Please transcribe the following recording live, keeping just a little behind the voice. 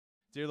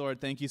Dear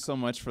Lord, thank you so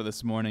much for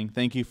this morning.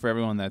 Thank you for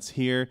everyone that's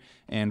here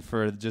and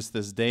for just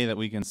this day that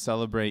we can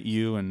celebrate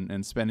you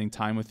and spending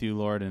time with you,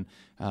 Lord, and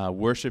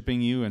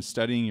worshiping you and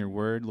studying your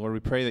word. Lord, we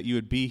pray that you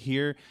would be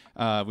here.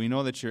 We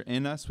know that you're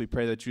in us. We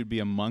pray that you'd be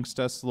amongst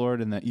us, Lord,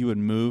 and that you would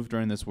move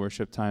during this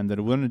worship time, that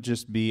it wouldn't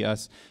just be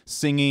us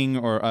singing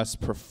or us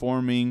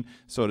performing,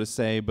 so to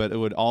say, but it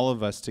would all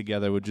of us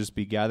together would just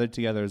be gathered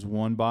together as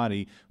one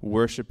body,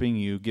 worshiping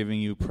you,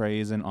 giving you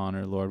praise and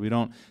honor, Lord. We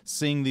don't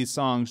sing these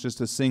songs just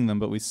to sing them,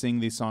 but we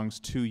sing these songs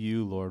to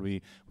you, Lord.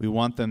 We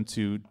want them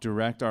to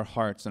direct our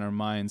hearts and our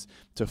minds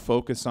to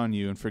focus on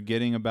you and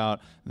forgetting about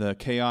the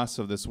chaos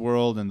of this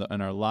world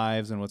and our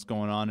lives and what's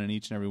going on in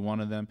each and every one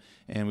of them.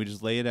 And we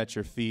just lay it at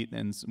your feet,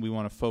 and we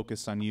want to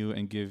focus on you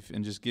and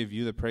just give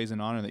you the praise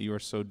and honor that you are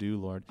so due,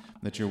 Lord,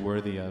 that you're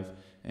worthy of.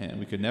 And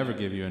we could never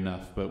give you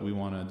enough, but we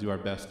want to do our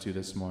best to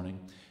this morning.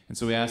 And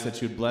so we ask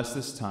that you would bless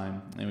this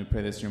time, and we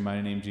pray this in your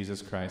mighty name,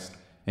 Jesus Christ.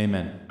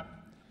 Amen.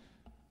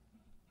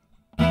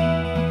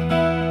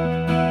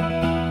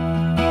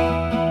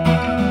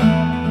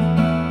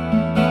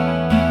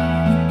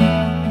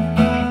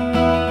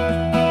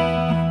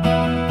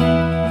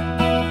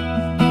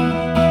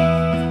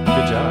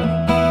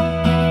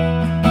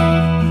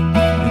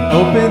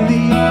 Open the...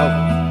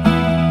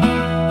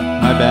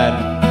 My bad.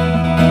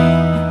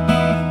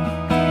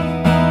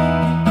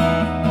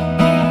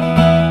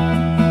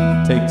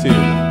 Take two.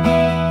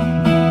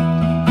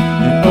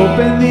 And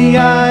open the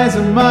eyes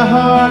of my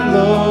heart,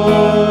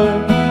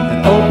 Lord.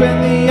 And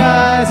open the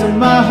eyes of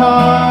my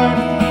heart.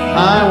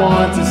 I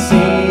want to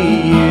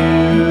see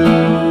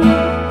you.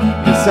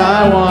 Yes,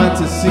 I want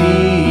to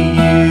see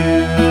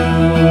you.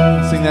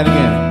 Sing that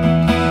again.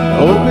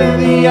 Open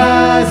the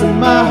eyes of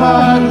my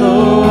heart,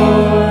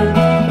 Lord.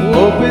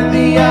 Open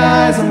the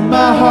eyes of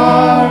my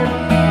heart.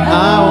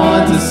 I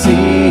want to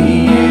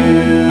see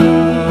you.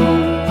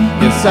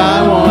 Yes,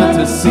 I want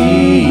to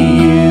see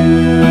you.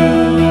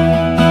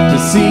 To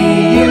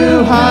see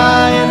you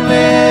high and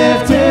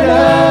lifted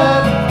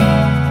up,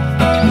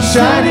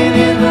 shining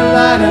in the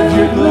light of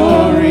your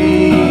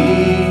glory,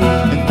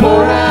 and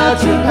pour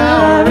out your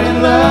power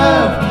and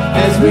love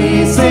as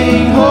we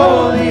sing,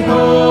 holy,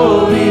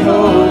 holy,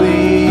 holy.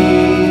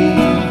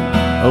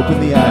 Open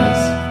the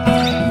eyes.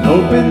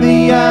 Open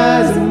the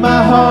eyes of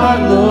my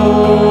heart,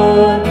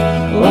 Lord.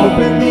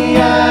 Open the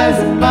eyes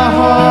of my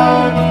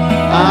heart.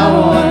 I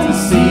want to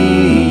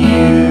see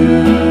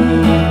you.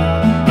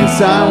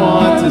 Yes, I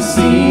want to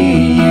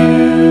see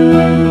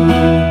you.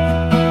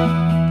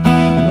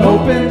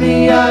 Open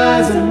the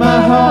eyes of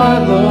my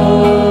heart,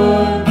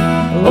 Lord.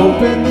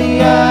 Open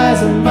the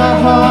eyes of my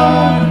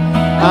heart.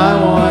 I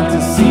want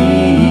to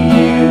see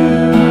you.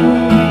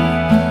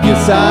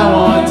 Yes, I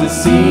want to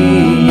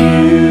see you.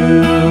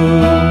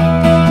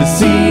 To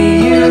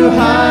see you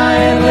high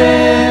and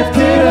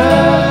lifted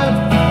up,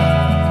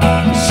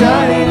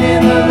 shining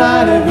in the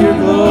light of your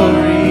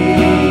glory,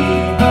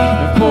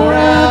 and pour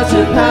out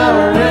your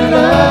power and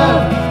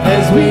love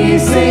as we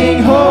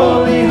sing,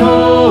 holy,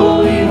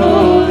 holy,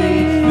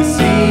 holy. To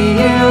see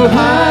you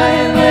high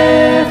and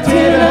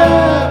lifted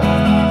up,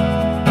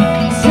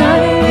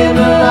 shining in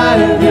the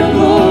light of your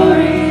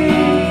glory,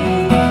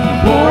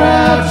 and pour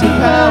out your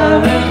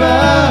power and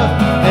love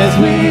as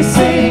we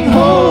sing,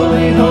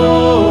 holy,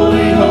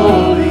 holy,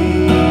 holy.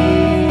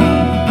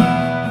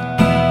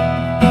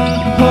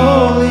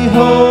 Holy,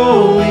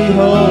 holy,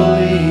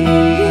 holy.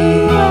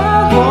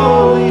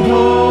 Holy,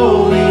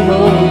 holy,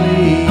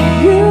 holy.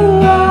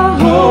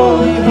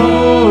 Holy,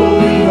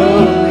 holy,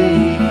 holy.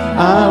 I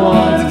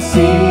want to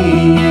see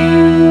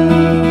you.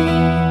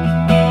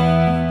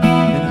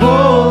 And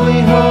holy,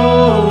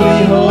 holy,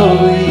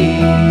 holy.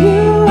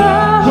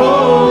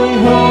 Holy,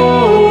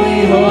 holy,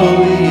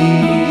 holy.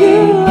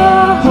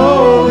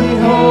 Holy,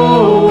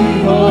 holy,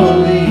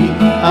 holy.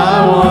 I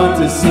want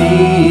to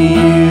see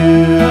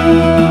you.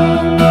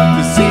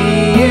 To see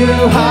you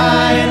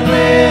high and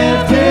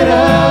lifted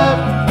up,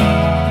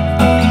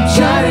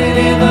 shining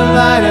in the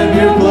light of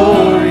your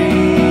glory.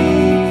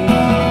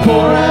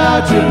 Pour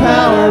out your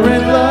power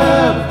and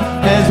love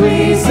as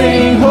we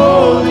sing,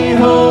 holy,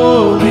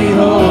 holy,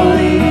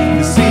 holy.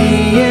 To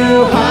see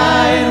you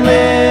high and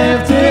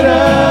lifted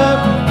up,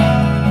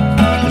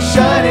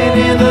 shining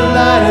in the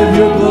light of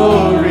your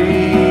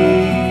glory.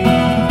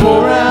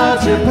 Pour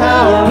out your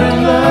power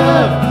and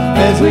love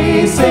as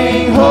we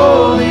sing,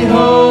 holy,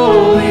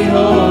 holy,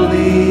 holy.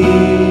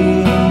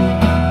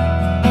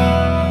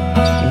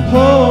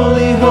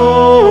 Holy,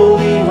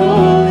 holy,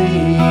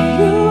 holy.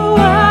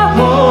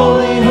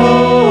 Holy,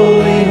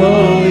 holy,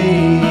 holy.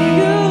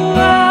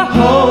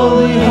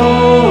 Holy,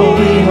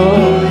 holy,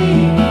 holy.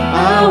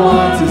 I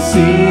want to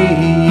see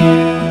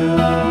you.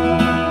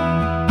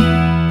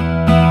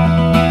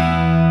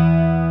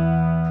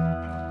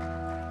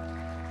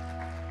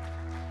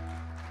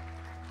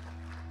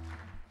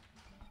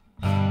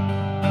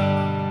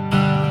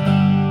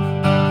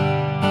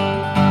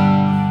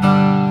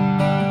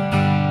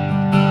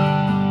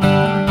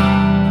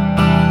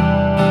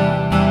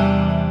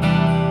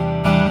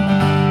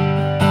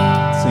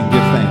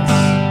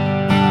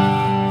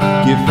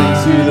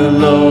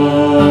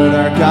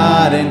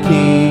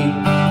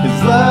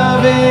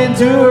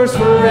 endures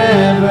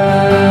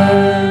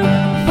forever.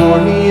 For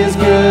he is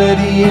good,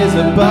 he is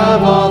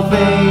above all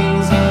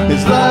things.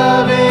 His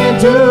love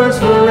endures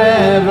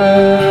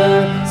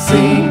forever.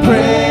 Sing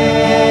praise,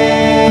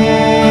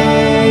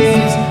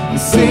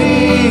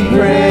 sing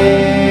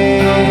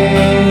praise.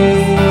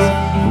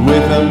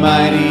 With a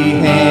mighty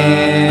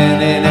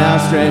hand and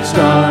outstretched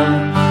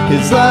arm,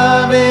 his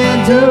love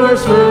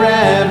endures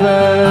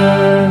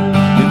forever.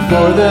 And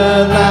for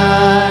the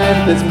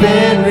life that's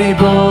been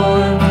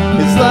reborn,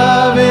 his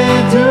love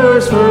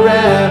endures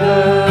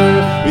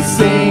forever. We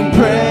sing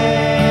praise,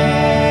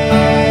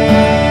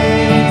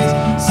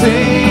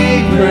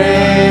 sing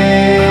praise,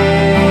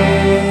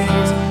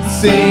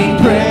 sing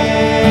praise,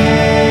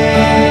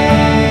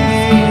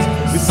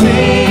 we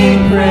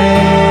sing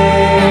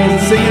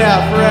praise. Sing it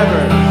out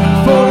forever.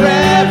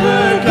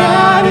 Forever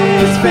God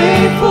is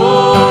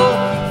faithful,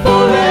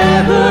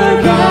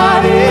 forever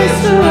God is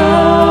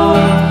strong,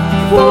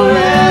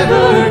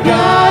 forever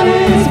God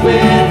is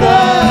with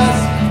us,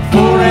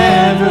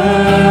 forever,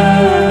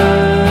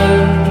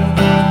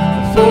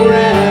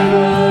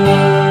 forever.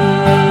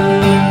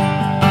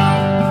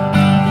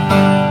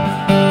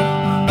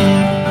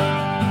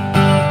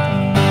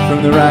 From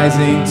the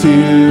rising to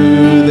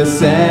the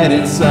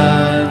setting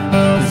sun,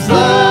 his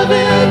love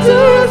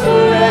endures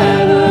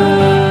forever.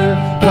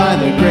 By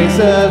the grace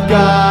of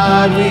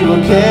God we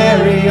will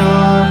carry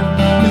on.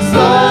 His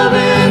love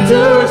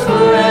endures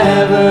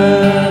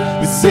forever.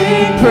 We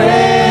sing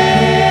praise,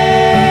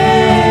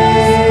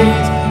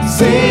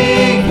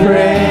 sing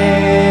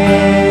praise,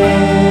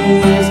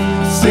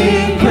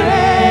 sing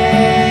praise,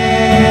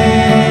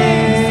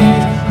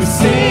 we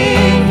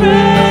sing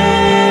praise.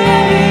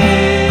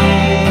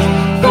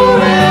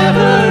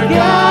 Forever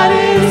God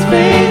is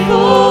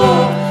faithful,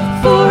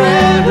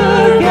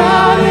 forever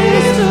God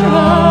is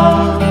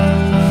strong,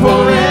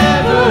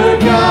 forever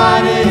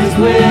God is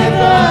with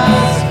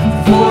us,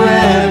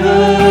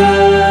 forever,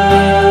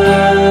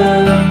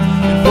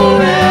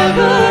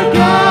 forever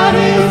God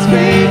is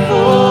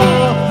faithful,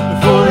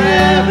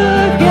 forever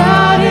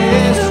God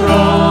is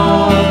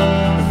strong,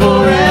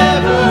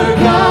 forever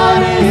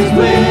God is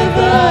with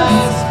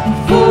us,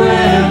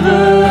 forever.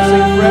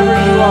 Sing forever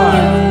you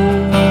are,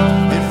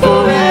 and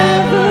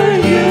forever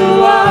you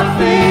are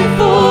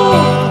faithful,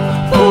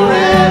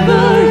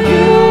 forever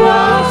you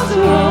are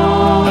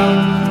strong,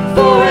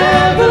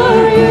 forever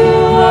you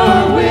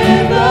are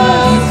with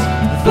us,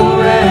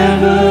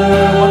 forever.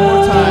 One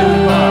more time,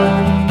 you are.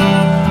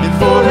 And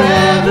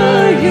forever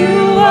you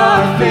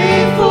are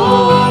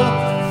faithful,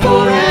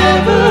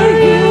 forever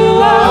you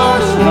are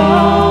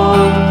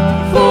strong,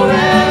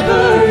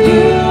 forever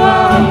you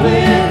are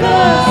with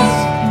us,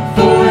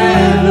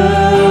 forever,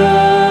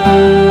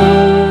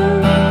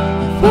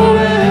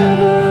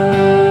 forever.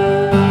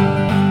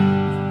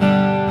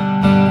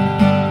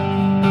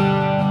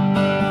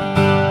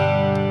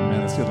 Man,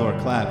 let's give the Lord a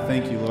clap.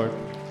 Thank you, Lord.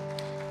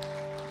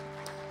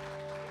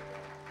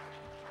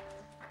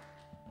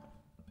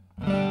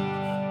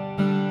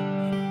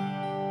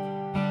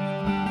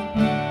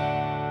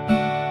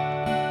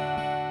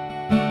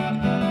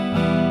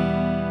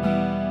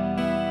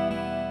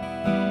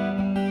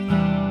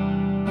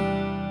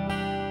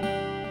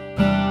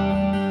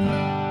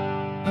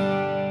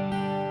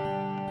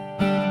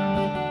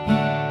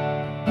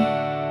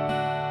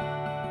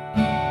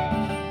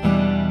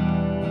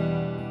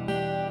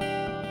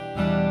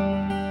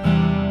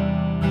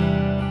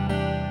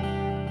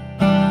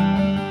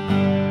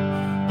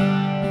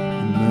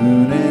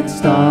 Moon and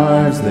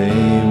stars they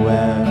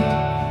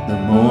wept, the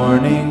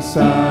morning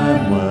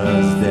sun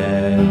was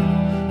dead,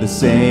 the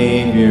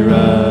Savior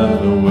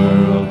of the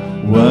world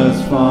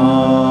was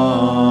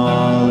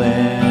fallen.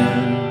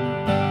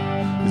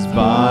 His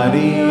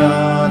body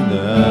on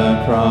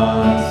the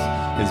cross,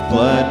 his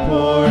blood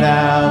poured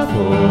out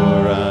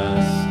for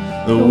us,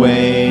 the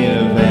weight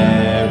of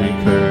every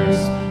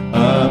curse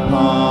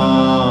upon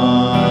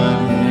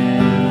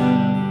him.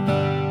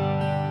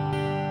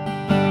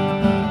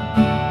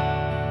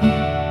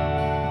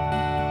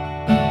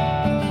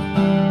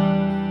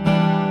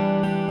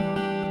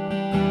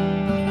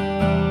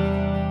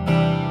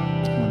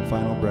 One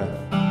final breath.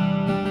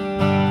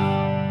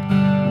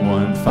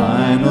 One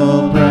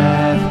final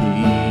breath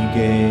he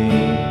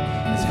gave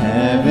as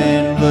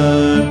heaven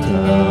looked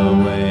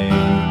away.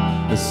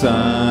 The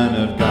Son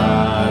of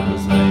God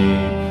was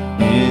laid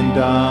in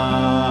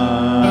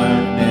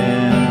darkness.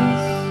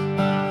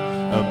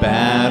 A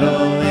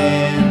battle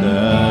in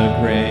the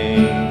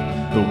grave,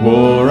 the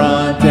war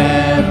on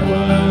death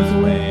was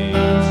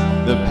waged.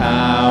 The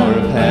power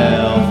of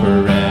hell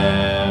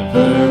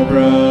forever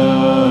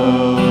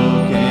broken.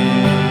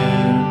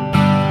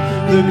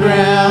 The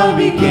ground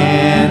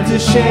began to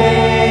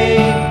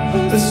shake,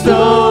 the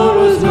stone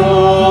was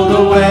rolled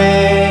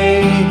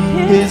away.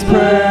 His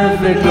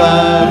perfect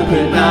love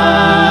could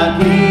not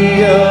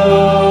be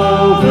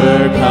overcome.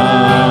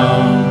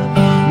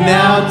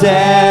 Now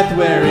death,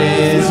 where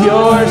is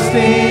your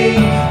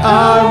sting?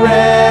 Our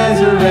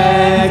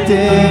resurrected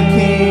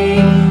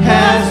King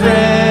has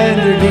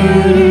rendered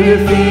you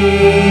defeated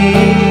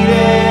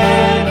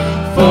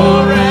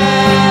forever.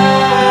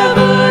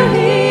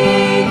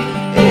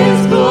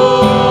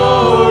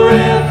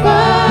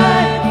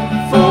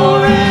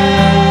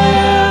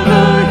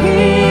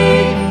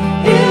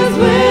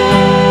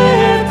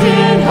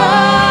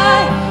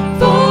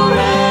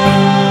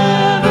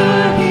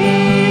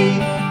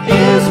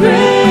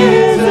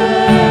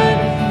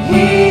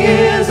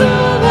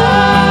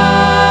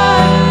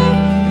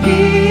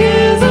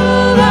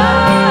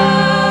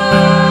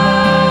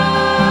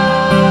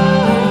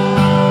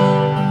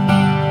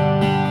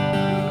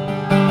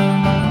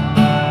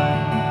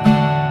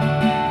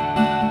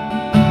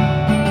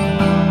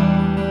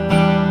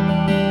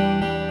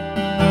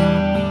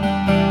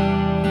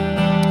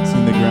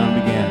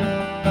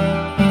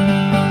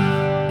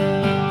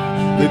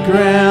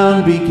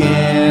 ground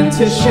began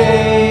to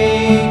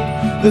shake.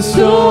 The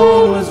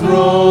stone was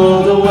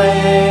rolled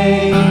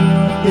away.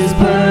 His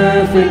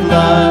perfect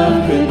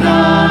love could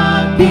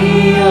not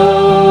be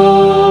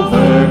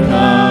overcome.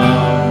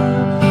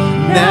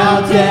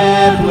 Now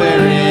death,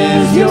 where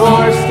is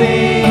your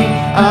sting?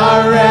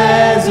 Our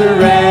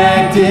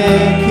resurrected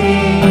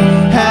King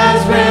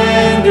has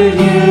rendered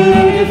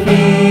you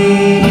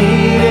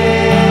defeated.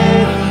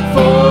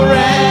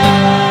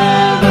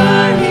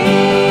 Forever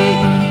He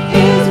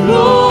is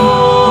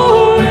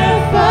glorified.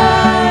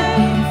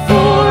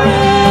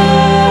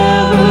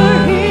 Forever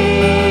He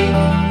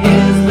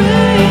is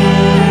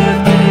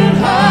lifted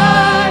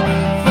high.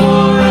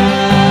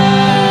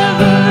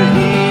 Forever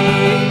He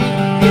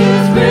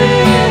is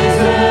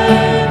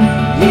risen.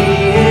 He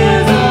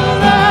is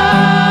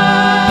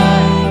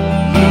alive.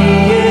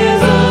 He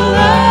is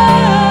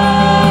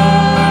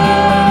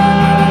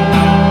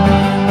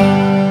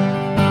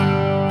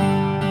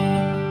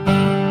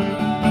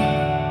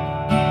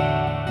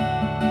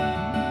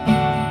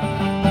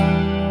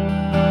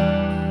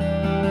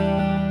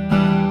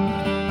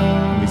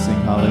We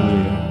sing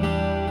hallelujah.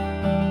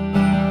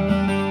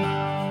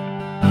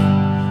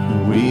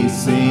 We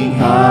sing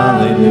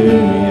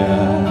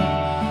hallelujah.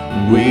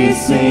 We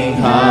sing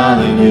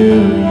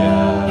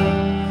hallelujah.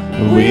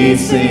 We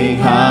sing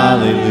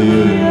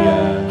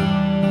hallelujah.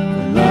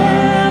 The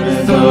Lamb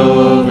is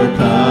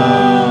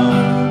overcome.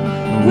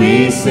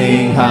 We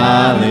sing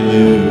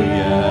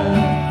hallelujah.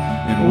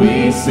 And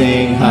we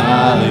sing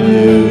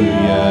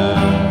hallelujah.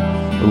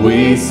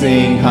 We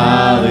sing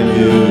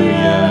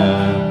hallelujah.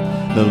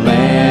 The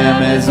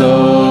Lamb is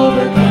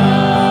overcome.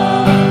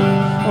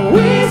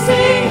 We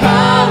sing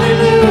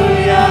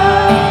hallelujah.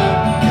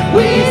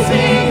 We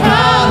sing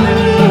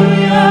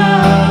hallelujah.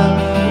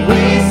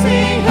 We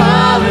sing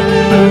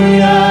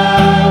hallelujah.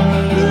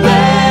 The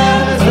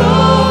Lamb is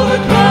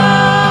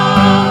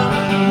overcome.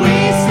 We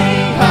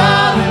sing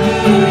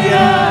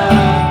hallelujah.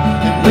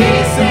 And we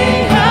sing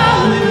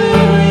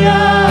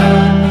hallelujah.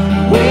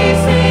 We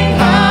sing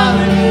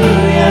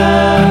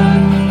hallelujah.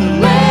 The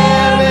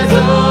Lamb is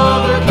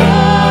overcome.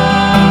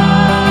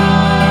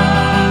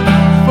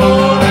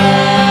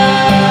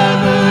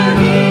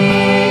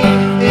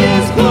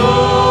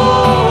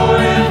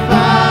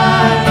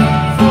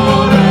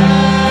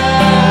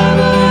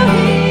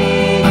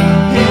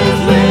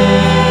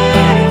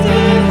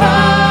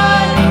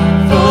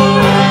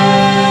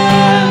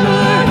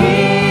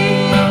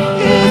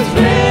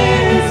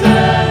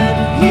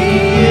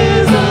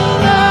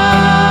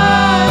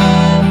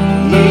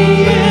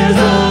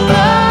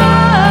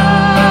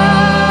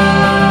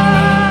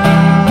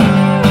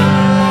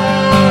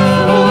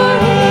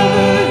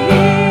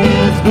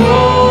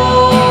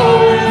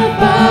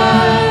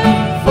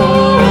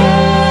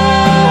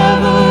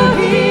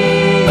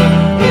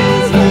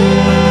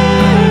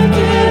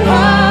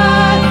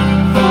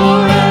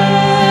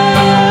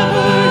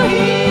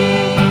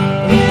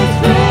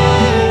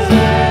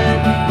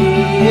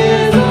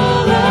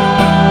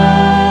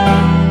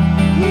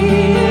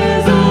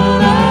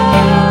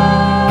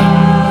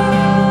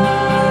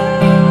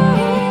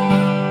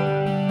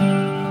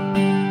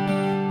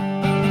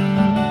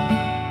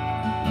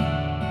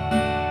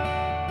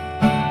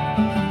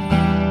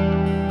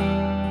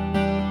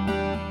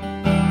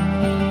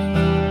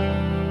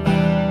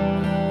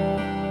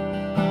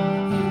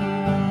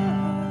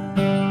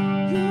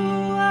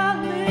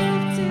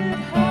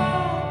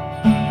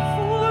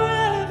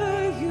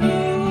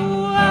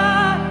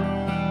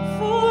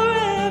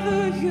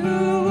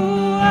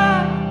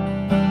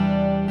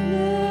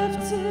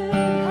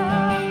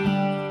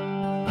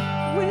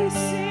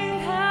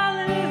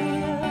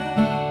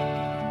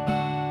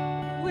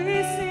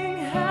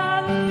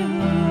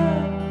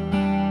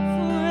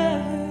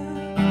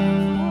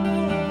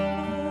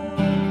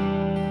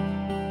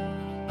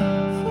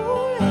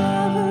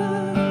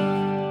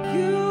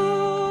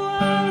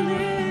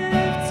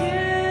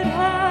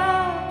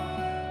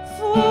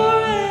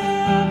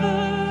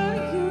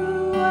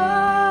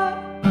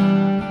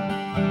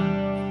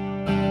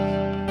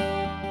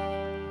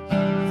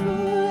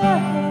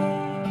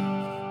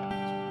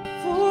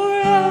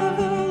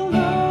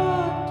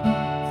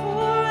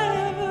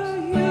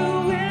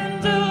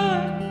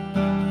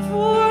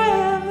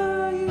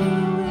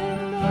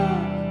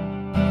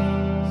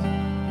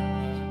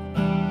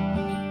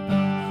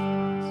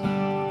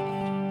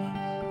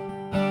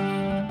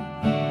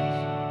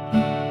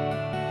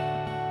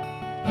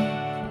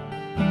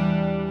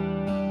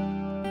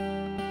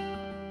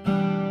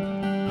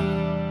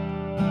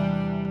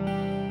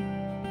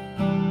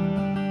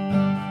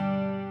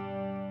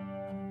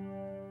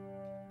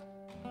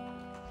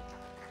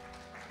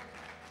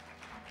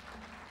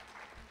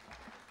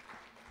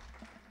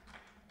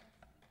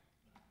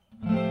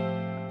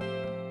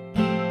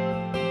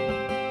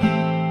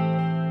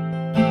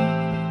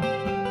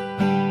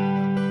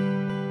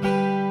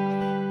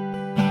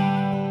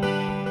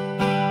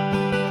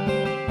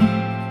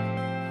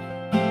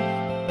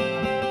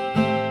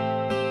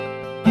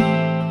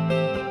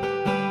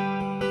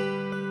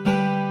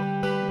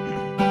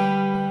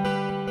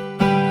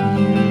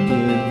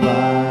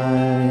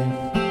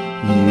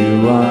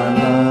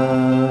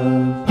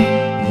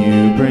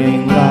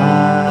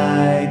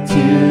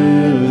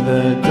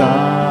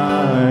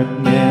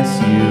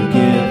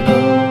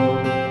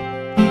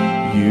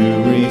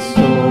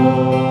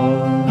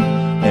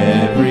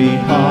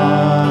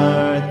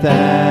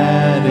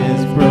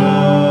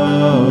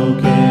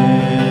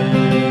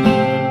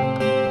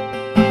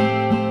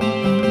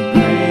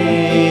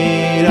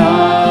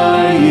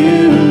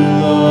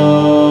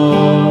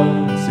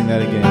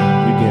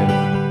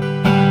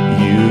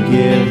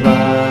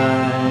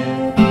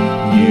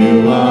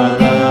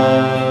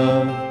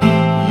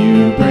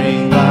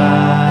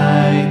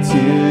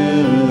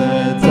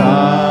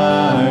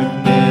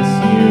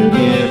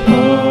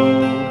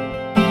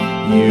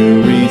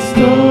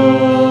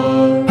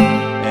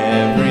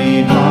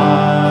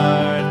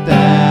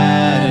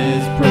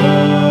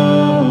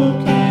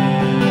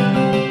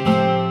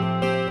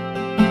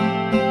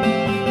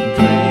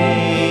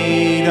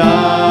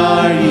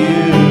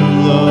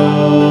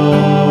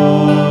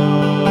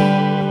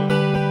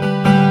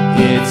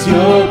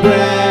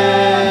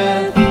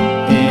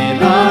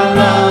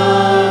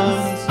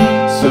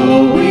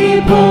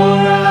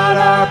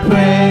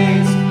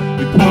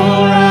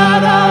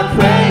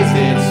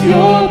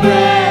 your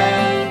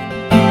breath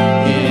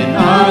in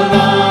our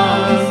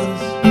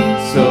lungs.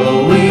 So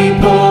we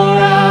pour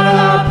out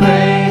our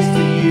praise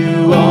to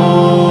you,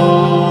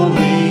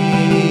 only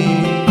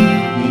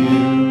you.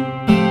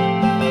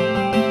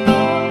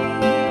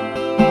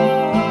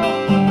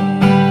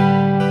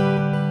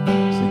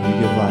 Sing, you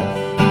give life.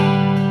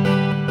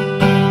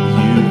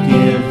 You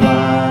give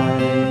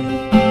life.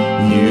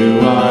 You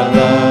are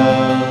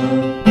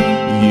love.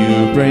 You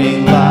bring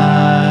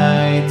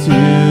light to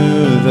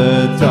the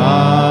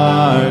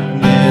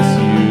darkness.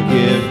 You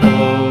give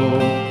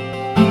hope.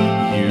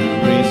 You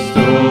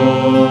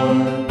restore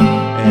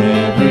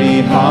every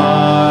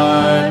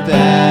heart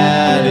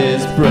that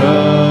is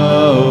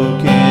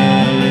broken.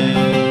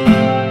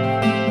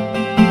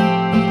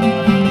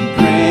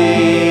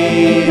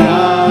 Great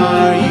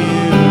are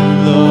you,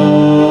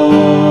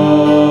 Lord.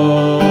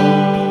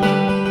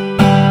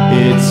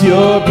 It's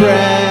your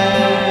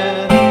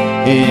breath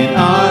in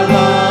our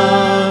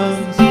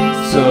lungs,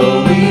 so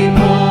we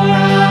pour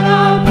out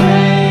our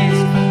praise.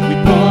 We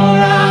pour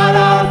out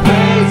our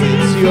praise.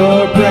 It's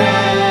your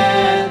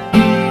breath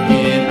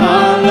in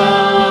our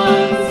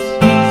lungs,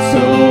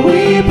 so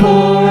we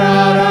pour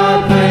out our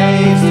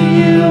praise to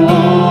you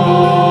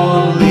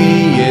only.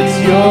 It's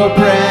your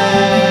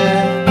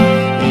breath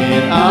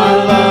in our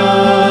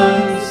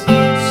lungs,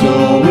 so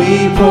we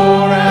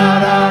pour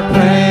out our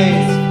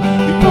praise.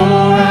 We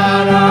pour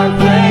out our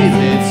praise.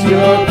 It's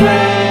your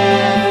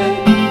breath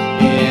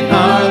in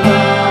our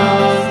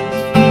lungs,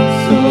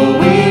 so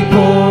we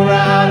pour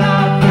out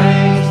our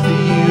praise to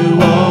you,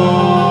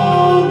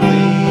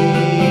 only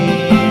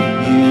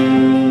you.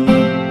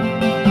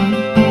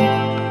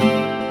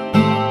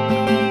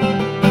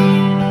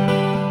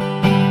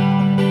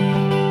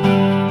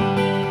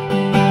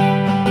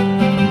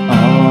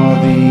 All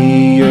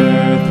the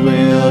earth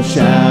will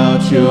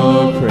shout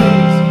your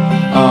praise.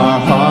 Our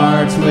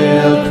hearts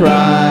will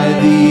cry,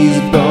 these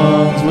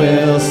bones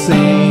will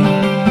sing.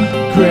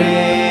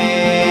 Great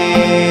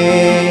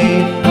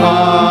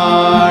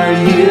are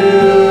you,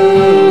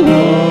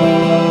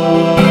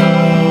 Lord.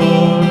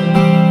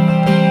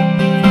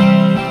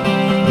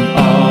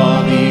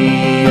 All the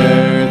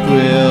earth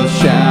will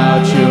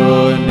shout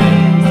your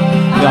name.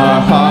 Our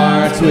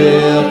hearts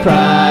will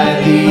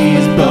cry,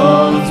 these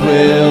bones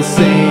will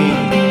sing.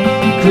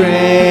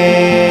 Great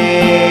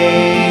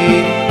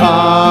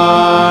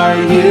are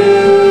you,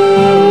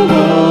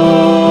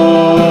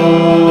 Lord.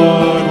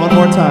 One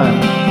more time.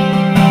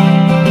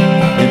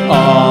 And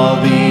all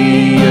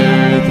the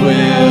earth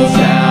will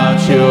shout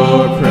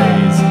your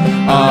praise.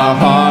 Our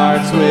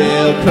hearts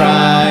will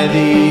cry,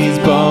 these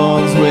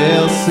bones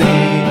will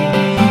sing.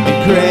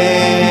 And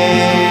great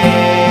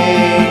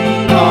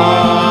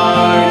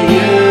are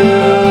you,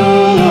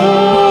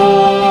 Lord.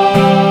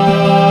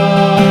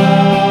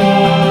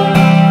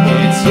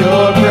 It's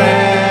your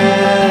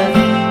breath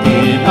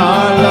in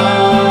our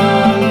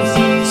lungs,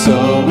 so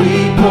we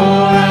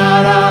pour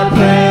out our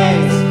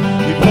praise.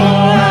 We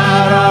pour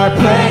out our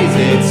praise.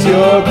 It's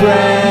your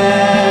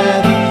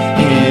breath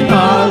in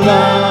our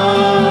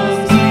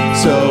lungs,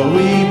 so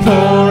we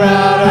pour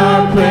out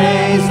our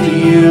praise to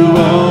you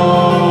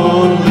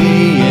only.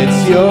 It's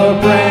your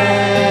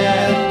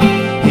breath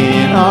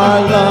in our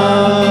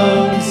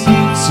lungs,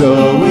 so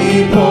we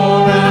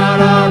pour out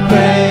our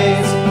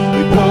praise.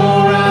 We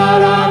pour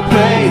out our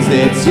praise.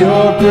 It's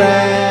your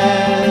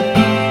breath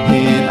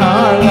in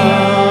our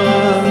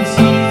lungs,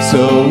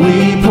 so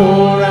we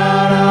pour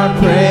out our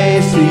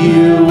praise to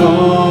you,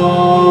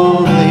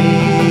 only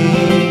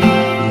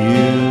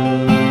you.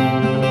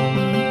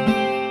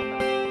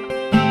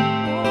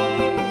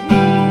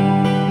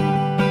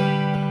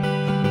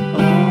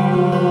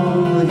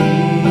 Only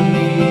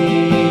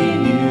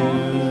you.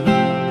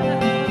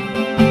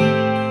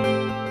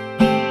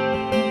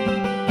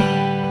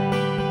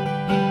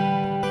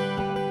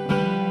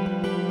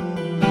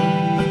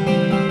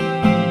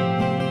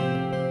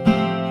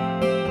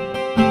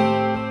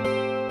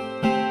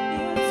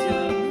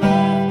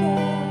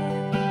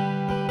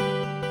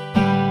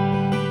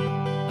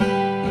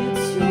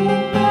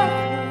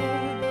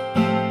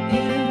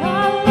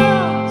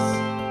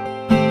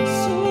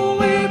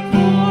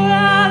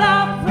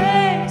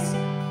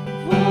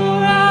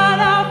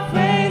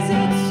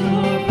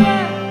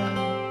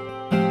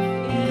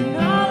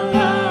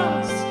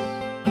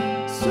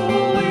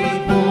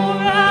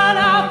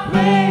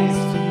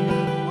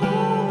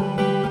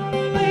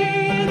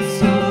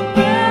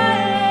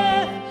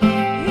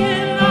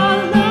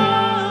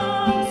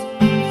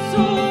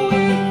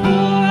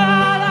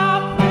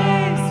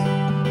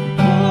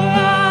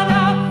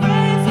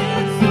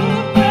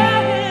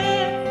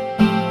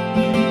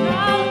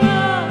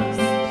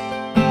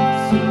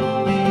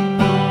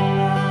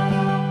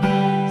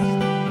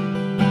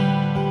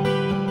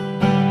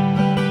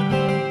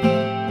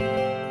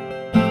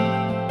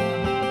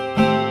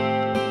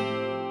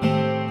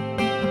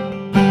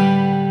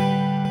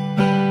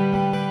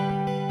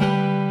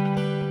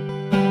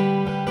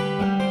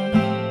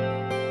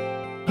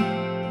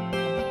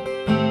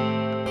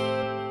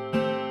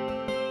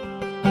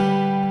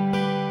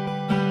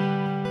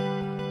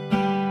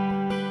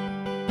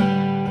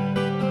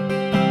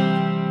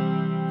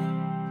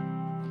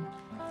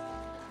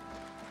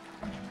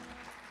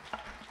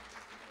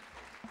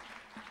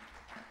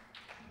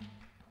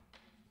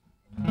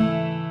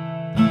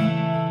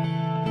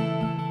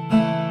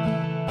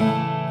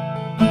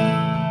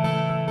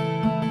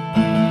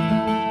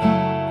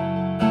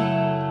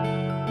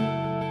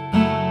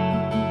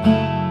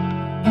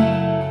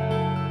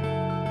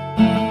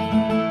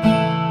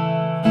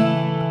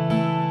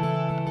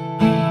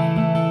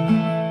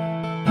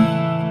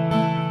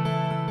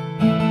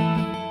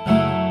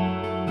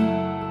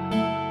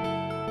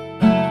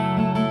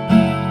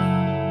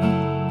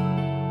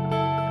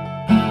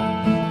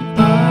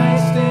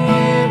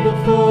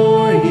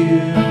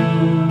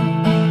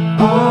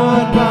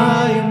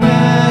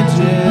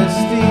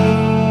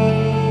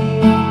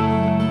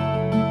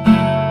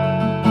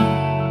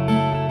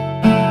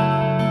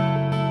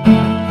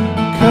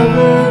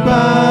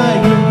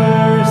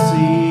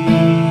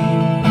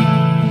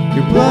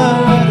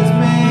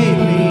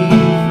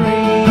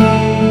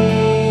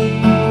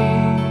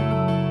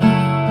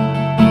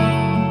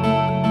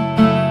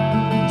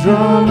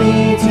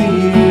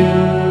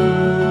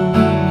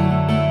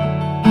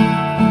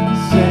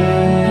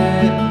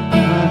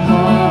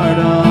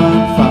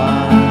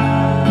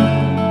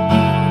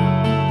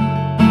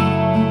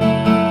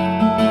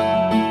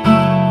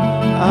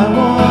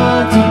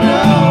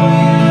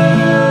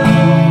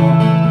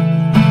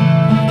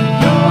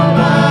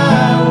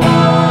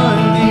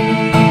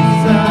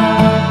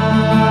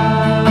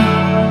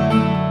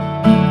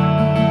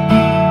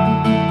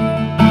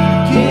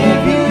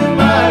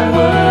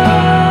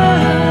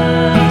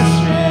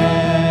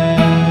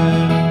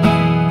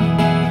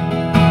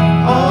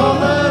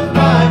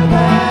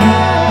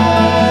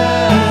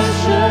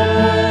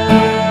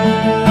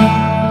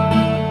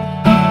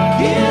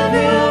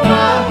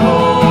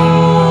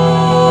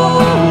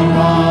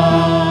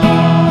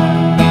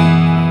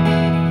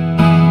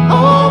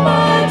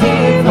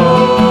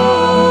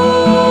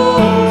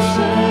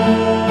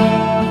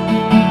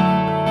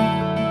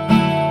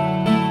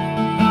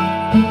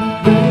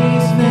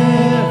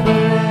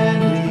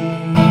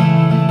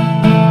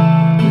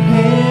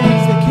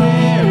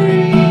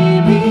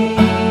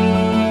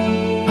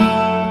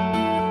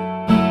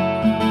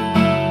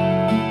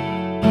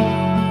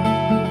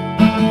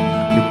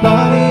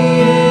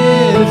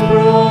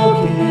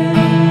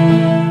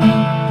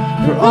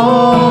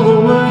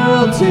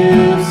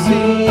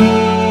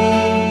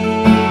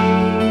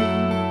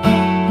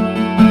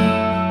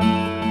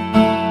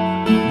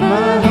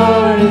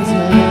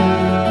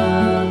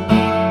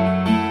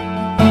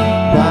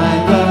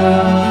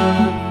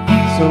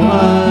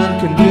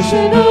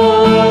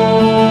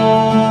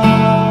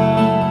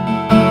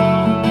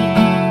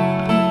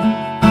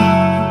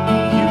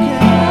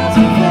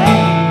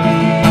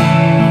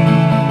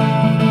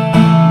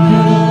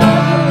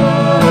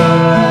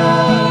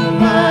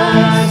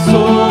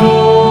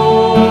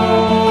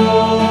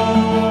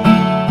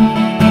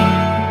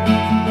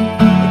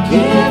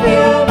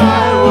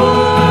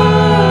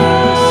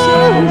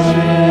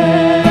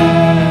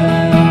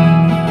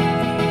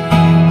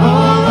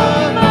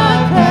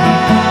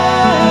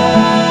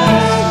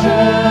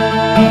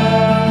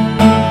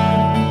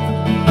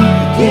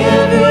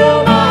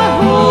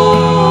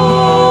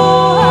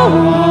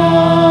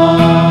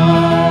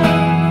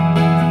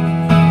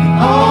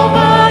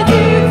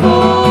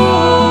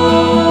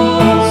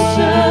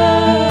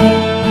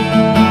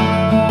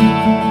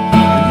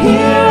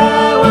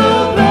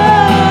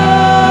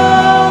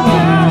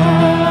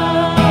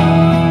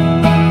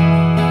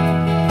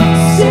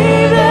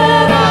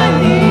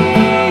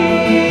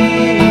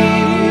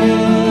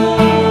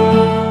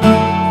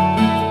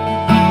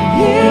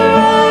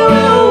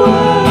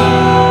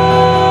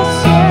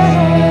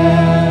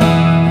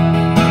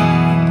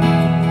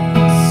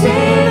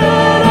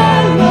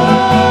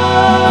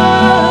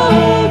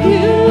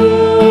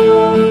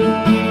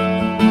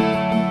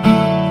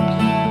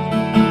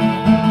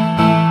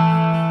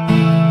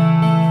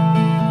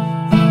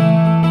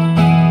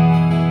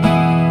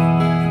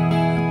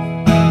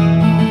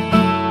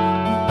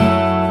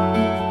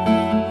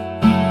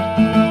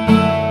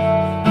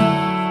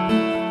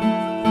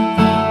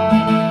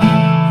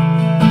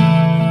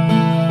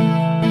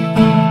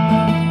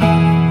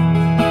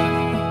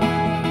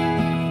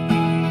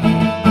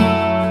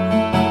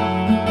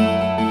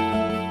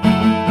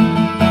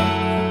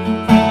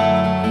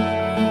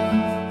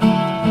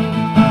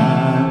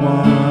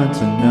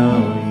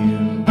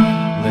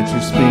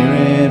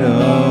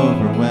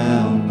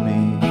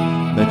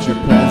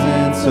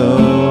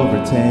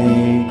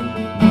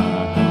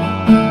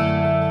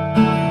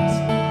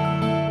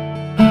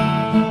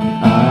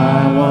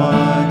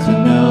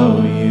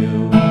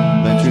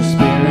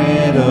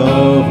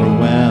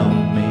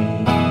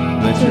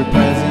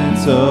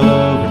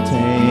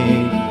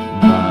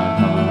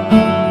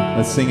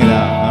 Sing it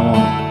out. I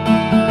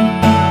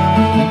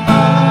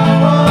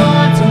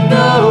want to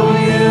know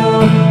you.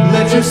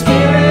 Let your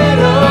spirit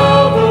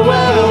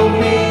overwhelm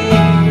me.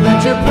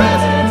 Let your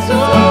presence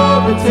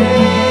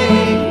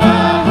overtake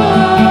my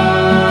heart.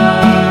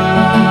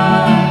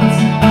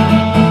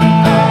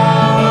 I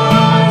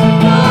want to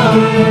know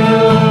you.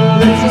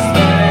 Let your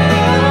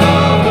spirit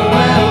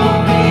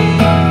overwhelm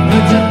me.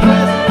 Let your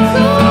presence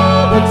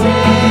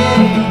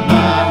overtake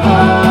my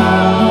heart.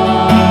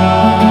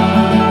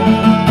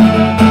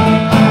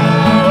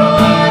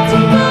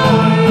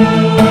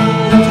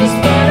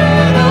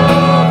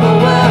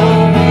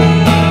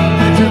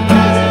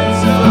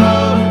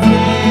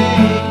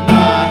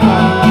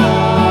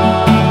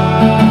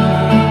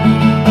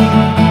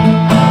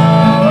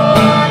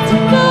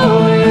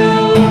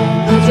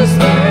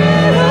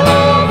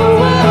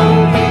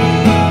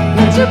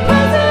 Your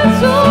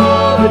presence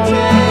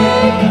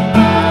overtake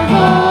my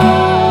heart.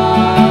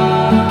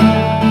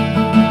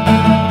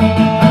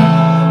 I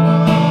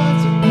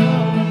want to know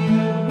you.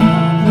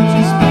 Let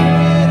your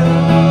spirit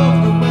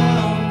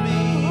overwhelm me.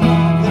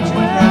 Let your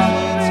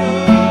presence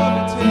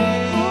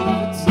overtake my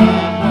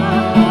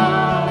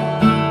heart.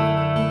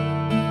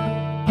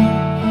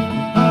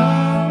 I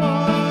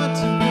want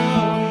to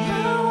know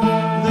you.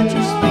 Let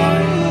your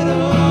spirit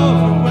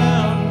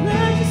overwhelm me.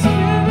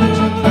 Let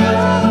your presence overtake.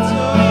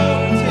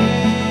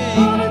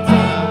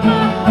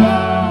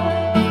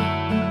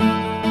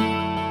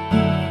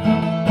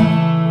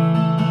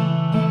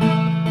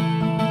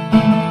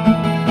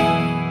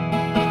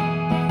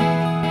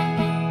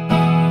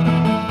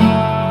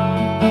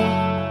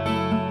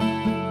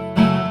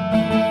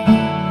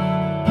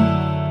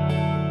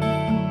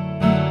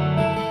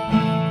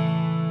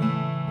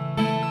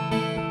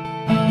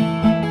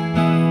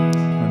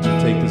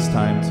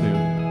 Time to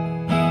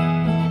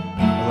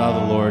allow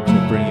the Lord to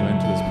bring you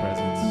into His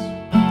presence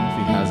if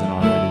He hasn't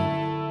already.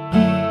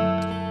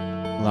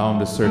 Allow Him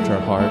to search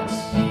our hearts,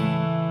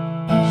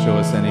 show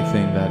us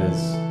anything that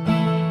is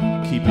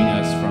keeping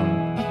us from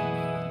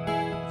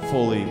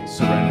fully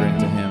surrendering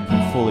to Him,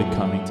 from fully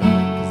coming to Him,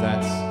 because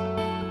that's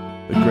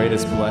the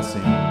greatest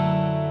blessing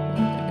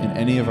in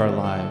any of our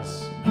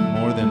lives,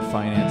 more than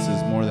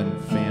finances, more than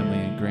family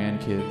and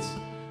grandkids,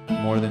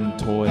 more than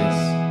toys.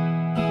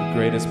 The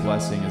greatest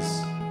blessing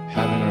is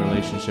having a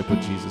relationship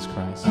with Jesus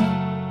Christ,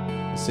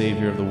 the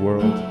Savior of the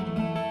world.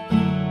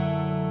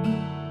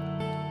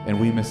 And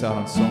we miss out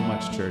on so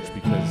much, church,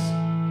 because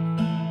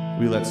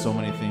we let so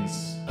many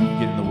things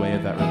get in the way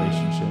of that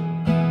relationship.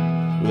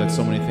 We let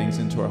so many things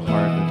into our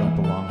heart that don't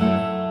belong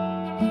there.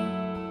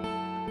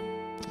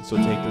 So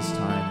take this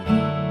time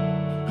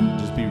and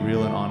just be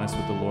real and honest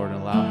with the Lord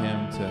and allow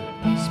Him to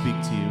speak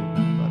to you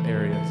about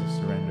areas of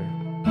surrender.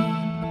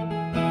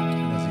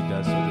 And as He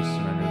does so, just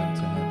surrender them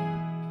to Him.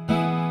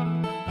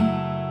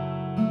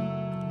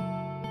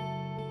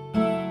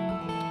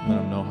 Let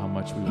Him know how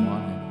much we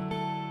want Him.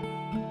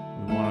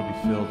 We want to be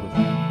filled with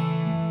Him.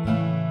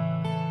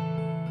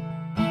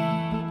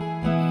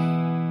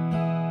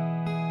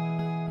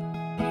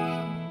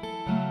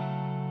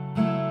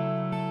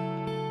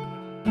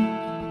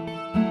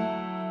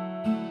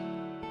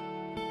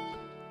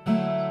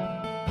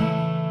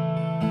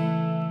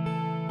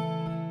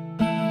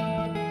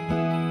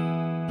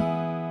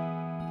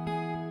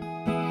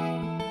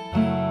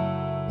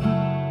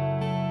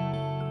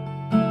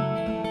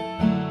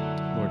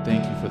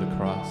 Thank you for the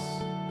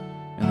cross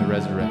and the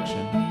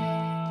resurrection.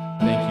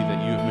 Thank you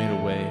that you have made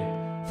a way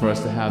for us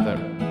to have that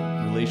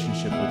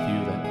relationship with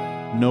you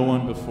that no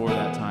one before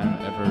that time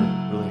ever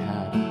really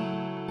had.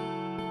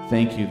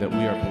 Thank you that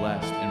we are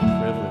blessed and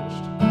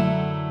privileged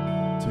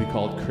to be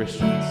called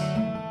Christians,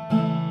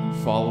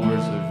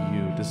 followers of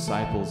you,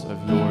 disciples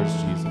of yours,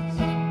 Jesus.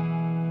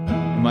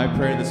 And my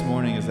prayer this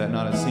morning is that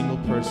not a single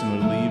person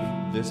would leave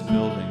this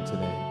building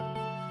today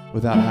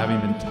without having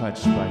been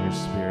touched by your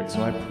Spirit.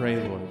 So I pray,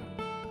 Lord,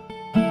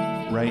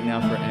 right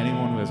now for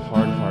anyone who has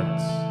hard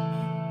hearts.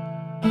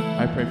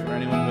 I pray for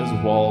anyone who has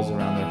walls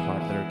around their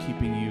heart that are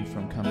keeping you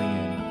from coming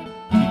in,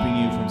 keeping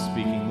you from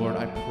speaking. Lord,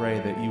 I pray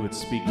that you would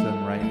speak to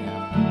them right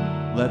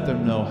now. Let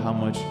them know how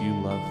much you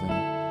love them,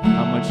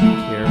 how much you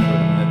care for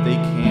them, and that they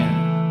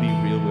can be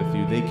real with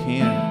you. They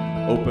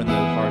can open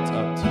their hearts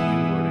up to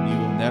you, Lord, and you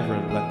will never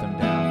let them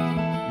down.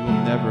 You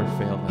will never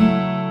fail them.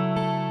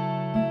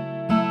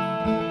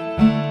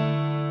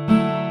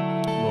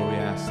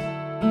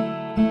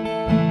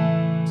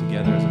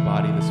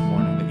 This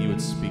morning that you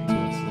would speak to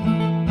us, Lord.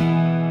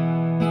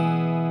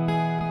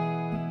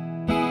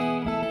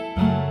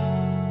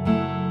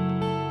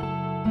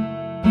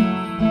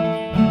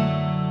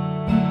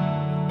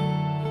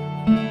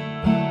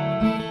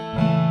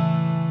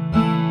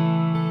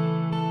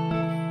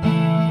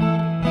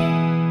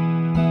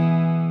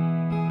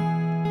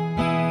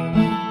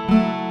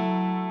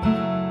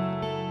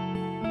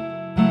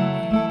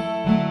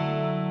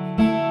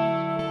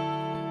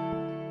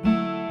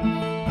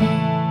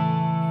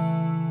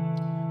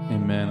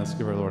 Let's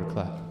give our Lord a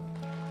clap.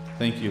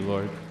 Thank you,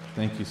 Lord.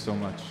 Thank you so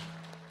much.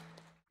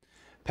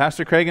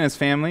 Pastor Craig and his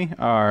family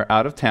are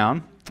out of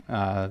town.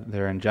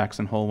 They're in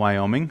Jackson Hole,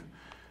 Wyoming.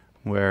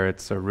 where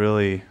it's a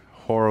really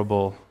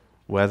horrible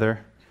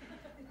weather,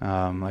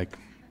 like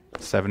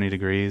 70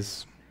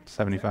 degrees,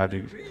 75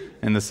 degrees,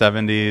 in the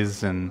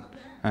 70s, and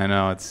I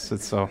know it's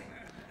so,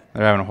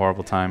 they're having a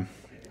horrible time.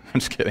 I'm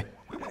just kidding.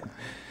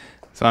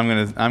 So I'm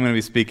gonna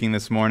be speaking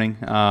this morning,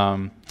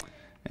 and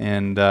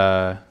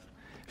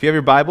if you have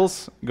your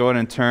Bibles, go ahead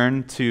and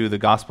turn to the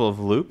Gospel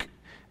of Luke.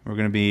 We're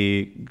going to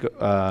be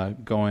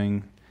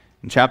going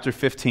in chapter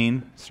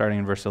 15, starting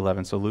in verse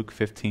 11. So Luke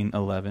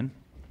 15:11.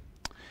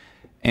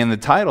 And the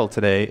title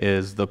today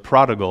is The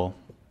Prodigal.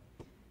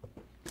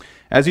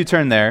 As you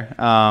turn there,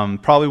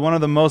 probably one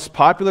of the most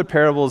popular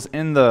parables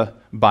in the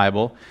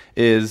Bible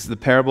is the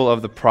parable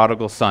of the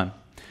prodigal son.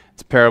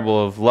 It's a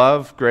parable of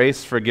love,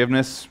 grace,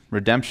 forgiveness,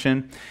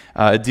 redemption.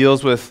 It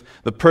deals with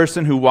the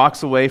person who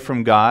walks away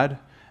from God,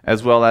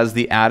 as well as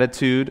the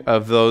attitude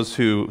of those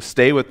who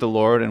stay with the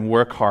Lord and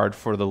work hard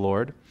for the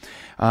Lord.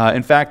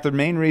 In fact, the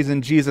main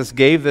reason Jesus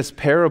gave this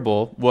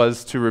parable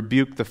was to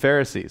rebuke the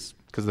Pharisees,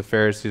 because the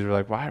Pharisees were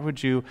like, why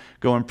would you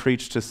go and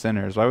preach to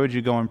sinners? Why would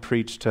you go and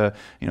preach to,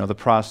 the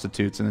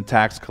prostitutes and the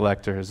tax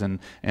collectors and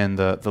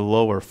the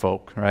lower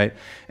folk, right?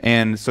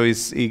 And so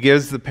he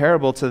gives the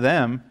parable to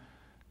them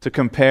to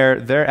compare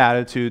their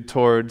attitude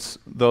towards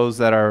those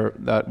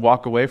that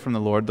walk away from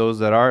the Lord, those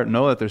that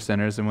know that they're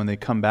sinners, and when they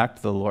come back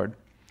to the Lord.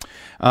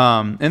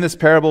 In this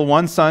parable,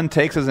 one son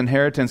takes his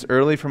inheritance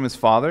early from his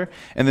father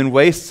and then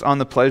wastes on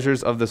the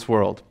pleasures of this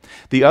world.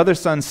 The other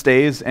son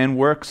stays and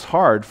works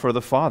hard for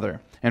the father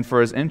and for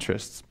his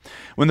interests.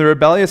 When the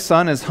rebellious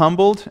son is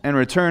humbled and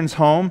returns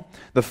home,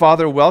 the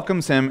father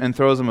welcomes him and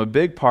throws him a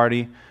big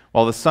party,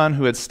 while the son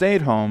who had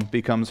stayed home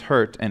becomes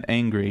hurt and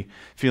angry,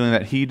 feeling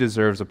that he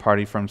deserves a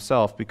party for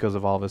himself because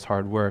of all of his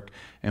hard work.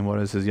 And what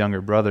does his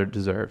younger brother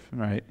deserve,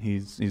 right?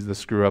 He's the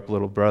screw-up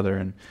little brother,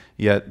 and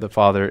yet the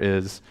father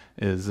is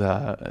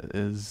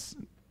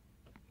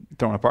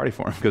throwing a party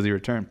for him because he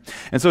returned.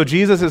 And so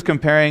Jesus is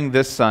comparing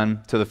this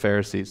son to the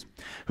Pharisees,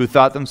 who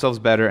thought themselves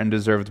better and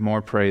deserved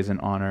more praise and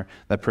honor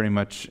than pretty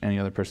much any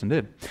other person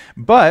did.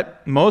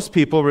 But most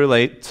people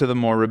relate to the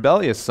more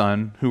rebellious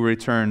son who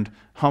returned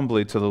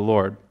humbly to the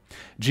Lord.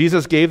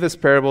 Jesus gave this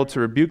parable to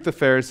rebuke the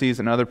Pharisees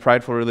and other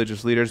prideful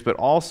religious leaders, but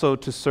also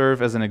to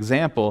serve as an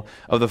example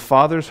of the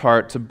Father's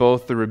heart to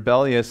both the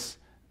rebellious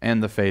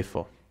and the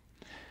faithful.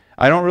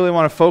 I don't really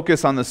want to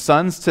focus on the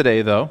sons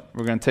today, though.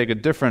 We're going to take a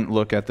different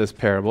look at this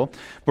parable.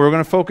 But we're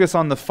going to focus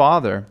on the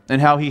Father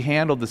and how he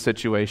handled the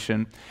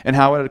situation and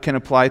how it can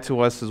apply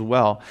to us as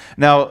well.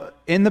 Now,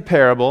 in the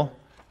parable,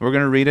 we're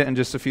going to read it in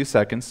just a few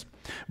seconds,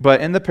 but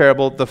in the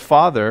parable, the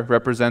Father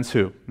represents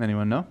who?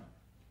 Anyone know?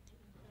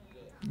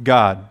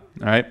 God,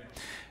 all right?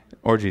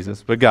 Or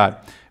Jesus, but God.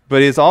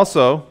 But he's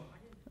also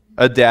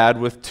a dad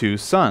with two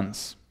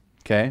sons,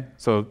 okay?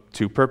 So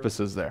two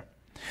purposes there.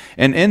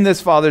 And in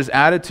this father's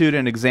attitude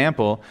and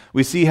example,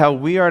 we see how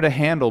we are to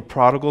handle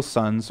prodigal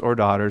sons or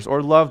daughters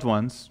or loved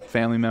ones,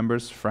 family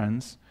members,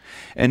 friends,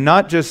 and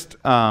not just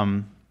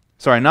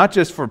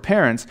for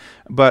parents,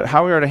 but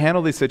how we are to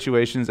handle these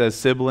situations as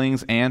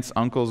siblings, aunts,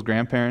 uncles,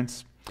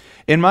 grandparents.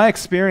 In my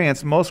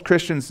experience, most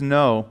Christians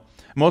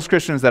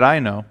that I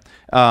know,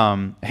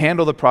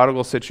 handle the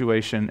prodigal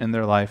situation in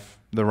their life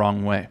the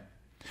wrong way.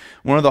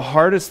 One of the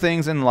hardest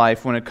things in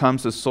life when it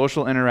comes to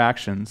social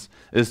interactions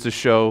is to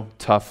show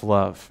tough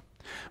love.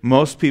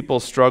 Most people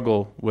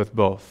struggle with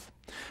both.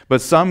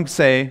 But some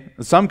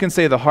can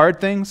say the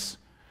hard things,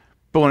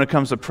 but when it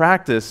comes to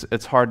practice,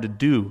 it's hard to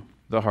do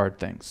the hard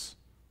things.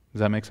 Does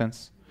that make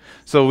sense?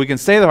 So we can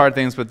say the hard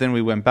things, but then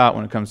we wimp out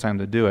when it comes time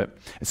to do it,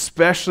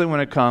 especially when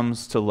it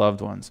comes to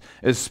loved ones,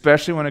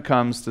 especially when it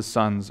comes to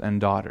sons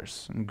and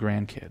daughters and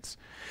grandkids.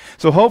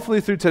 So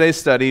hopefully through today's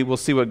study, we'll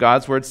see what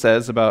God's Word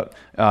says about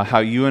how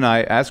you and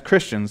I, as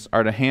Christians,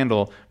 are to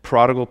handle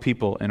prodigal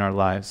people in our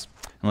lives.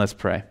 And let's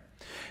pray.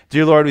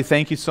 Dear Lord, we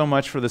thank you so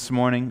much for this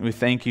morning. We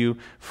thank you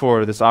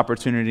for this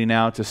opportunity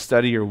now to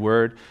study your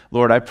word.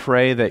 Lord, I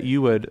pray that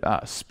you would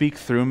speak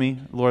through me.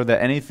 Lord,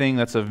 that anything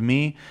that's of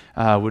me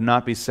would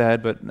not be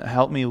said, but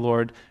help me,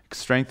 Lord,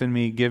 strengthen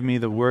me, give me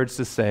the words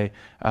to say,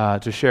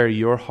 to share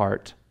your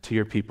heart to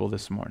your people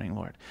this morning,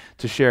 Lord,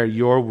 to share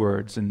your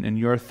words and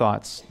your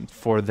thoughts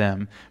for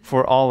them,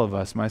 for all of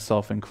us,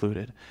 myself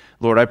included.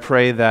 Lord, I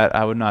pray that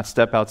I would not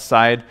step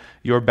outside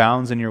your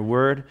bounds in your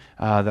word,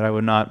 that I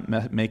would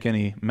not make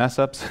any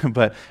mess-ups,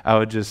 but I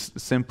would just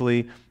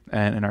simply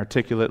and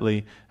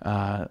articulately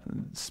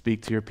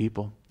speak to your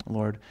people,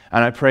 Lord.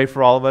 And I pray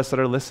for all of us that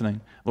are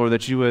listening, Lord,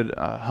 that you would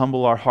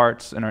humble our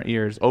hearts and our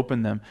ears,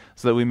 open them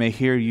so that we may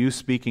hear you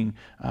speaking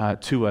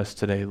to us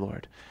today,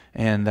 Lord.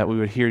 And that we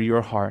would hear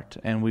your heart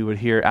and we would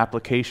hear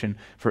application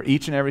for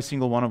each and every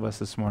single one of us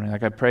this morning.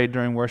 Like I prayed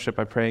during worship,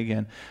 I pray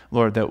again,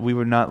 Lord, that we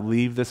would not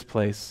leave this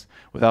place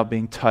without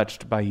being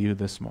touched by you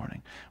this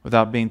morning,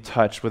 without being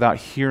touched, without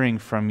hearing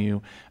from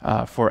you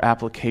for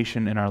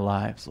application in our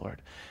lives,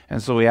 Lord.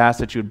 And so we ask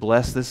that you would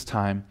bless this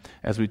time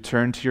as we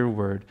turn to your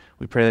word.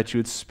 We pray that you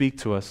would speak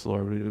to us,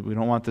 Lord. We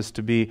don't want this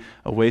to be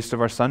a waste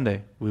of our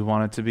Sunday. We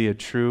want it to be a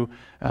true,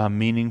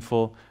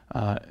 meaningful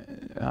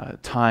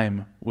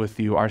time with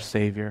you, our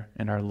Savior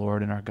and our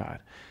Lord and our God.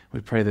 We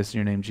pray this in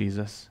your name,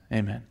 Jesus.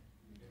 Amen.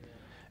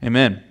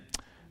 Amen.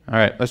 All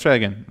right, let's try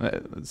again.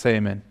 Say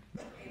amen.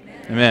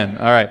 Amen.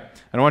 All right.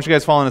 I don't want you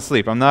guys falling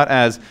asleep. I'm not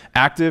as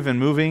active and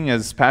moving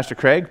as Pastor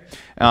Craig.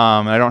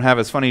 I don't have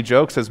as funny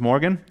jokes as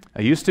Morgan.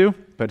 I used to,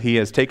 but he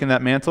has taken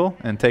that mantle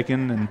and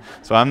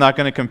so I'm not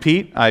going to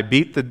compete. I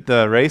beat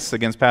the race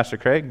against Pastor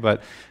Craig,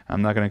 but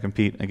I'm not going to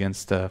compete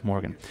against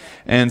Morgan.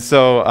 And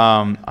so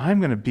I'm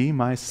going to be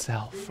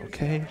myself,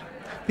 okay?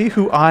 Be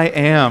who I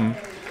am.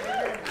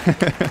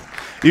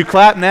 You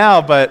clap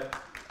now, but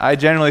I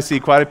generally see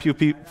quite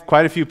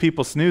a few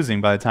people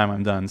snoozing by the time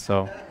I'm done,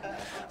 so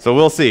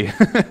we'll see.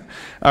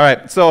 All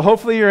right, so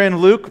hopefully you're in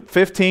Luke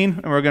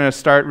 15, and we're going to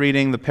start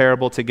reading the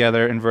parable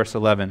together in verse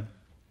 11.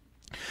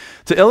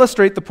 To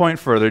illustrate the point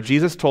further,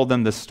 Jesus told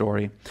them this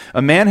story.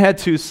 A man had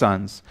 2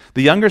 sons.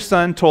 The younger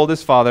son told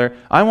his father,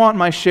 "I want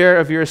my share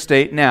of your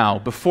estate now,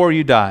 before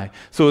you die."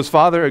 So his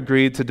father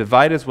agreed to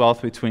divide his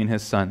wealth between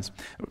his sons.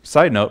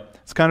 Side note,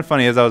 it's kind of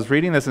funny, as I was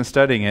reading this and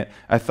studying it,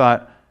 I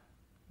thought,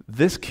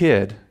 this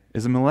kid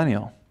is a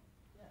millennial.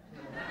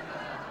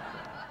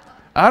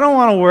 I don't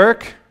want to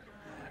work.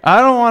 I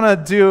don't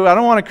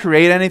want to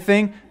create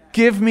anything.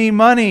 Give me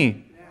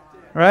money,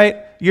 right?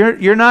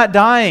 You're not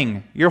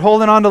dying. You're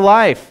holding on to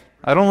life.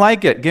 I don't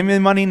like it. Give me the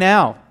money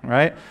now,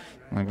 right?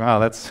 I'm like, wow,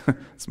 that's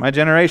my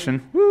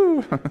generation.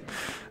 Woo. All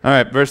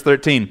right, verse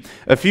 13.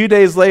 A few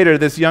days later,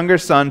 this younger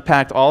son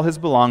packed all his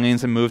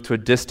belongings and moved to a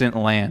distant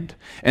land.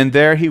 And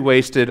there he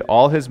wasted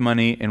all his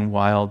money in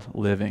wild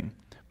living,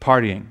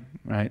 partying,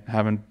 right?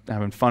 Having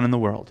fun in the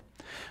world.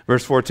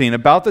 Verse 14,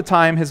 about the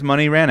time his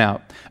money ran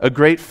out, a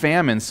great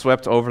famine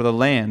swept over the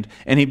land,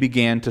 and he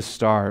began to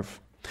starve.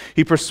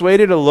 He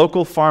persuaded a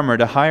local farmer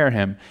to hire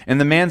him,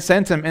 and the man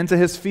sent him into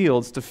his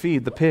fields to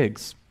feed the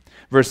pigs.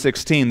 Verse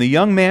 16, the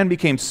young man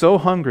became so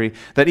hungry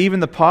that even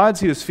the pods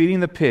he was feeding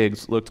the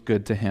pigs looked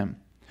good to him,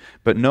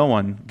 but no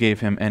one gave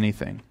him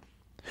anything.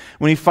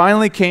 When he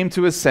finally came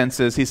to his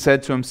senses, he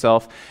said to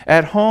himself,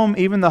 "At home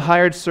even the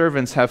hired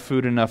servants have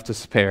food enough to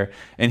spare,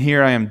 and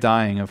here I am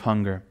dying of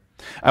hunger.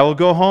 I will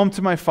go home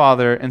to my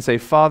father and say,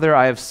 'Father,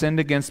 I have sinned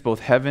against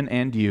both heaven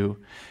and you,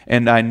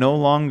 and I am no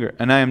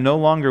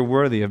longer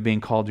worthy of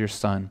being called your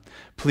son.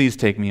 Please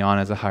take me on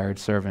as a hired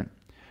servant.'"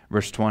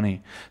 Verse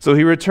 20. So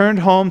he returned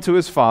home to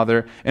his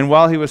father, and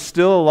while he was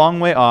still a long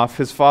way off,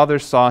 his father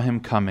saw him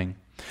coming.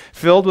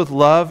 Filled with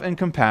love and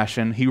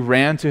compassion, he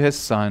ran to his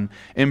son,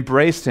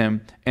 embraced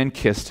him, and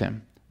kissed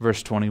him.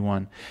 Verse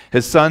 21.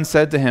 His son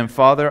said to him,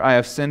 "Father, I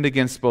have sinned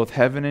against both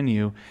heaven and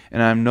you,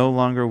 and I am no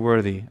longer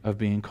worthy of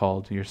being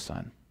called your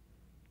son."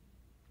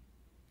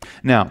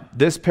 Now,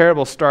 this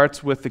parable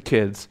starts with the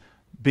kids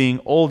being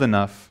old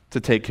enough to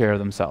take care of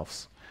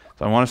themselves.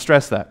 So I want to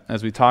stress that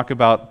as we talk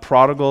about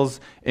prodigals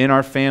in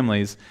our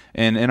families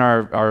and in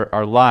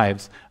our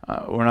lives,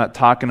 we're not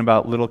talking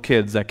about little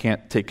kids that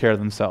can't take care of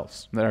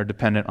themselves, that are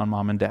dependent on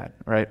mom and dad,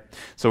 right?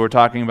 So we're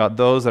talking about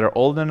those that are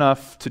old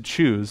enough to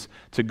choose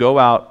to go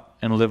out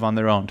and live on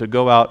their own, to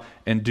go out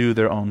and do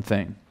their own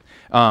thing.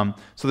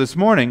 So this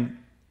morning,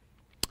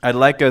 I'd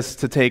like us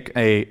to take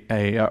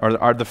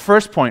the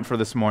first point for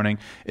this morning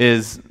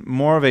is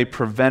more of a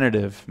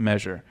preventative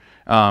measure.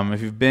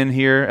 If you've been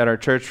here at our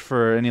church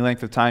for any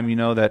length of time, you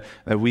know that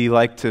we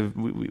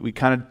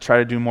kind of try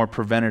to do more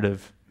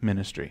preventative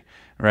ministry,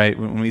 right?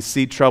 When we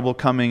see trouble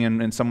coming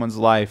in someone's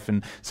life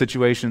and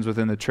situations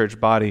within the church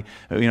body,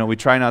 we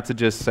try not to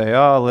just say,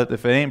 "Oh,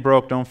 if it ain't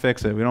broke, don't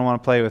fix it." We don't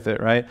want to play with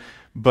it, right?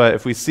 But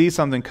if we see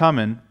something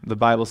coming, the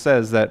Bible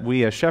says that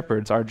we as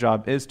shepherds, our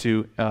job is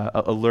to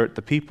alert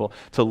the people,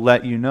 to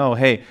let you know,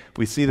 hey,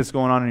 we see this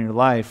going on in your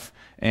life,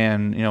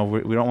 and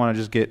we don't want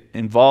to just get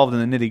involved in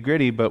the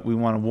nitty-gritty, but we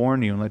want to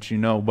warn you and let you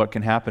know what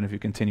can happen if you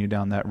continue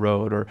down that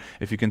road, or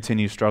if you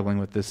continue struggling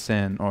with this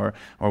sin, or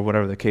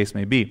whatever the case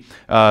may be.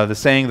 The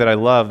saying that I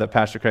love that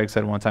Pastor Craig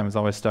said one time has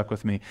always stuck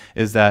with me,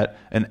 is that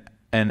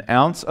an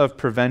ounce of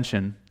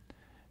prevention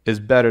is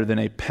better than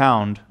a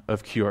pound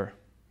of cure.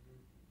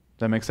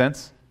 Does that make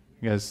sense?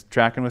 You guys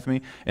tracking with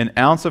me? An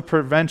ounce of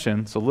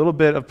prevention, so a little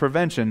bit of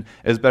prevention,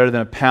 is better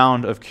than a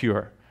pound of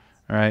cure.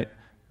 All right?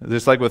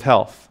 Just like with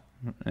health.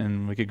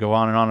 And we could go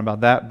on and on about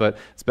that, but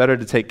it's better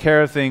to take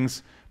care of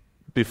things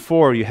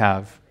before you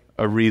have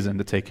a reason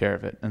to take care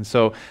of it. And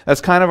so that's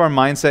kind of our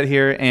mindset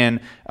here. And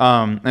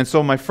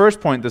so my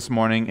first point this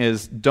morning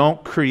is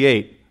don't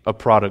create a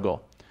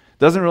prodigal.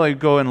 Doesn't really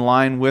go in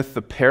line with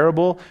the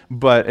parable,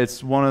 but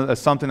it's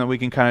something that we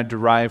can kind of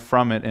derive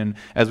from it. And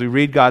as we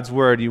read God's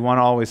word, you want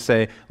to always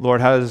say,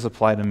 "Lord, how does this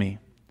apply to me?"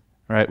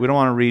 Right? We don't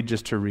want to read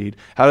just to read.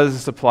 How does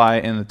this apply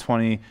in the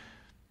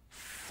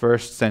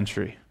 21st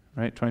century?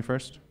 Right?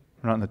 21st?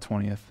 We're not in the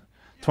 20th.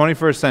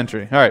 21st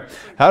century. All right.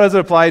 How does it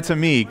apply to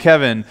me,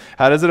 Kevin?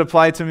 How does it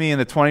apply to me in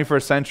the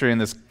 21st century in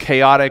this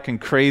chaotic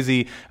and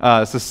crazy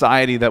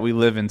society that we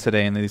live in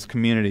today, in these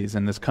communities,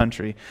 in this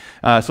country?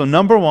 So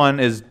number one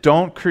is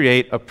don't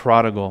create a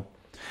prodigal.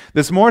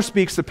 This more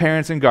speaks to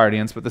parents and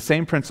guardians, but the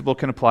same principle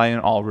can apply in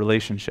all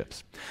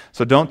relationships.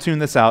 So don't tune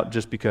this out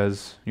just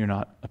because you're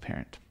not a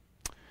parent.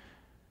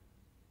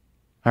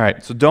 All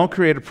right. So don't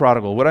create a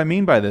prodigal. What I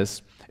mean by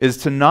this is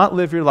to not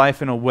live your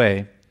life in a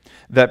way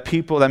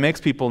that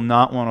makes people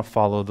not want to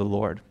follow the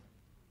Lord.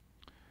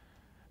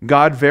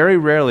 God very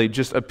rarely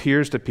just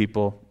appears to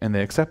people and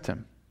they accept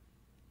him.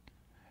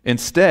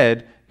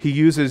 Instead, he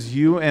uses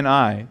you and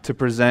I to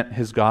present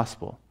his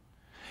gospel.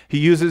 He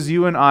uses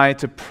you and I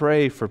to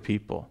pray for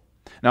people.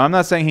 Now, I'm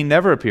not saying he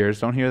never appears.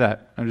 Don't hear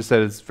that. I just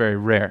said it's very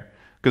rare.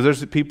 Because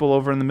there's people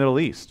over in the Middle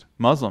East,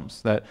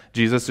 Muslims, that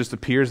Jesus just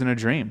appears in a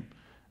dream,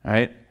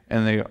 right?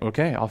 And they go,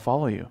 okay, I'll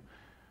follow you.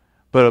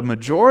 But a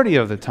majority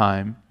of the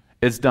time,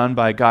 it's done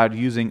by God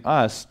using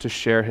us to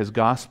share his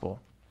gospel.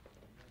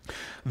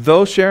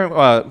 Though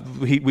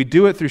we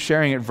do it through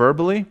sharing it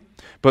verbally,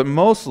 but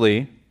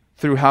mostly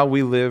through how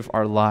we live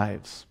our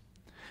lives.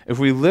 If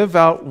we live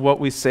out what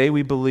we say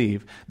we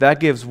believe, that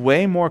gives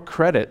way more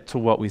credit to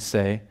what we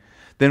say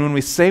than when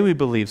we say we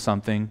believe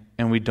something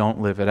and we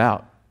don't live it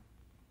out,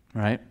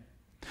 right?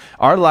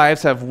 Our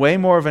lives have way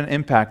more of an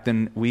impact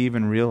than we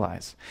even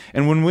realize.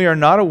 And when we are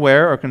not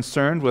aware or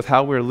concerned with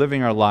how we're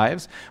living our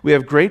lives, we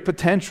have great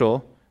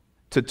potential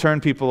to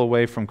turn people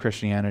away from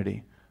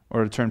Christianity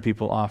or to turn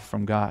people off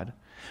from God.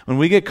 When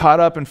we get caught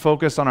up and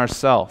focused on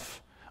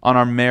ourselves, on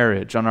our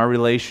marriage, on our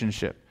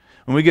relationship,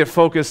 when we get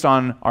focused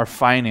on our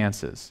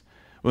finances,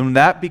 when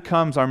that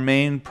becomes our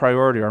main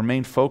priority, our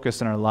main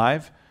focus in our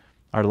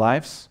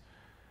lives,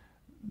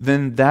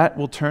 then that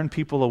will turn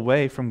people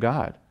away from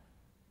God.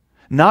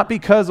 Not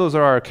because those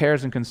are our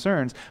cares and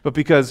concerns, but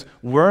because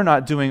we're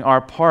not doing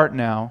our part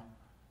now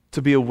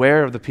to be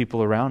aware of the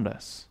people around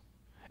us.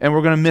 And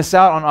we're going to miss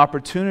out on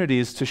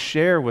opportunities to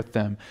share with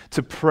them,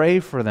 to pray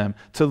for them,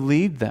 to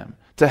lead them,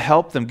 to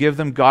help them, give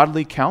them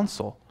godly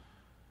counsel.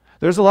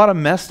 There's a lot of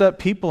messed up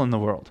people in the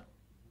world,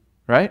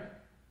 right?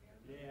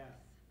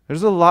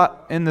 There's a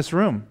lot in this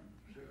room.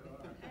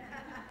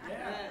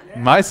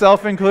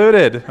 Myself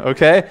included,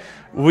 okay?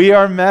 We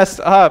are messed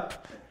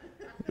up.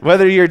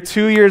 Whether you're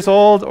 2 years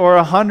old or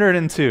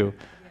 102,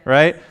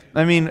 right?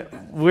 I mean,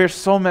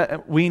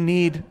 we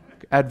need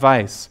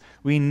advice.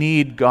 We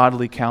need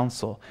godly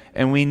counsel,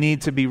 and we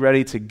need to be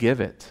ready to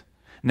give it.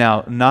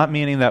 Now, not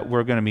meaning that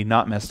we're going to be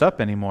not messed up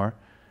anymore,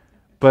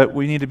 but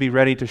we need to be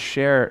ready to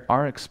share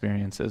our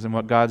experiences and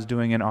what God's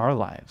doing in our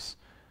lives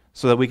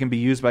so that we can be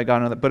used by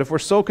God. But if we're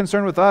so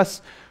concerned with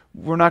us,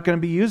 we're not going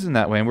to be used in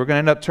that way, and we're going to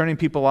end up turning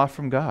people off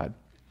from God.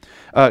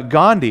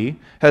 Gandhi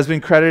has been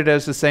credited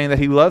as the saying that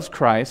he loves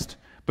Christ,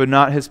 but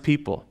not his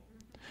people,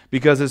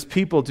 because his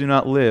people do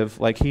not live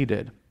like he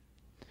did.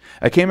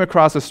 I came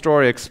across a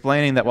story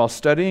explaining that while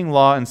studying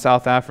law in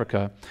South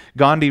Africa,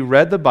 Gandhi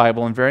read the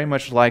Bible and very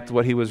much liked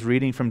what he was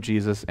reading from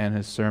Jesus and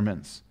his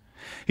sermons.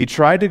 He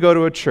tried to go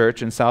to a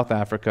church in South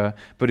Africa,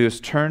 but he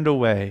was turned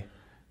away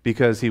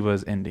because he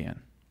was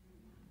Indian.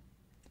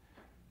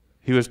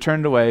 He was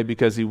turned away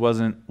because he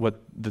wasn't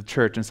what the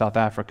church in South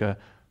Africa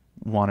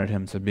wanted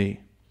him to be.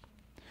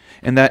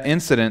 And that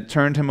incident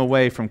turned him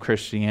away from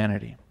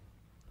Christianity.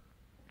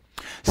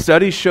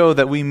 Studies show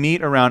that we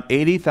meet around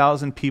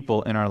 80,000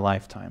 people in our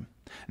lifetime.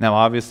 Now,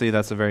 obviously,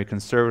 that's a very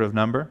conservative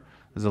number.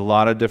 There's a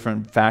lot of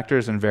different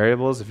factors and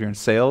variables. If you're in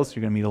sales,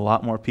 you're going to meet a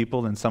lot more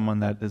people than someone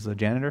that is a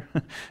janitor.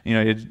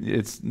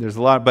 There's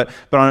a lot. But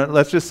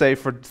let's just say,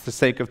 for the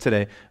sake of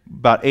today,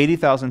 about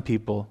 80,000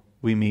 people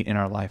we meet in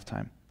our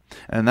lifetime.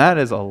 And that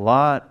is a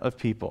lot of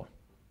people,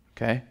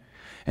 okay?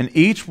 And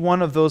each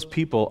one of those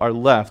people are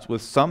left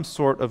with some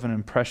sort of an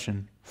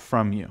impression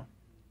from you.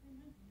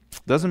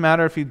 Doesn't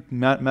matter if you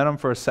met them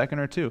for a second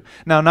or two.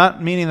 Now,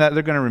 not meaning that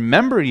they're going to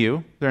remember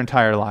you their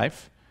entire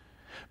life,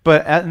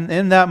 but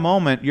in that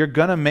moment, you're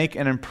going to make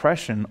an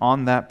impression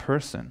on that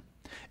person.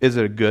 Is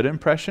it a good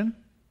impression?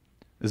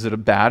 Is it a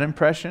bad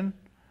impression?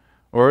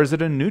 Or is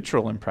it a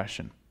neutral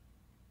impression?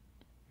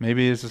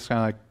 Maybe it's just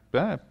kind of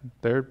like,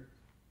 they're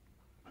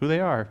who they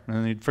are, and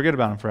then you forget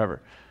about them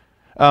forever.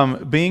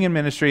 Being in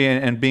ministry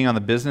and being on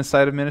the business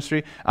side of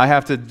ministry, I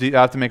have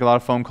to make a lot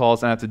of phone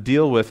calls, and I have to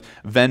deal with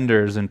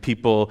vendors and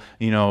people,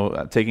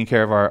 taking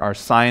care of our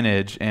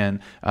signage and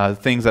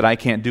things that I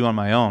can't do on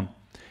my own.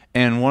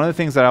 And one of the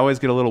things that I always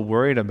get a little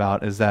worried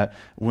about is that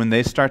when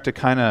they start to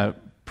kind of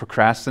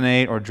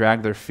procrastinate or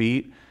drag their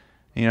feet,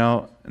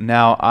 now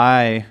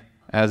I,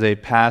 as a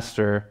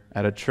pastor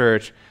at a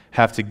church,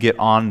 have to get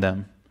on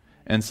them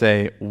and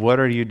say, what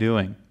are you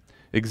doing?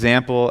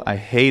 Example, I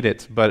hate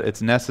it, but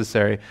it's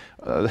necessary.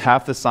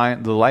 Half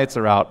the lights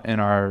are out in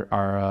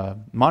our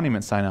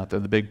monument sign out there,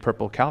 the big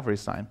purple Calvary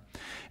sign.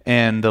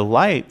 And the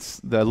lights,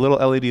 the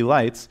little LED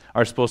lights,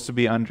 are supposed to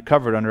be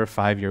covered under a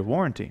 5-year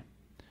warranty.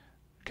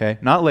 Okay,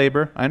 not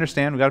labor. I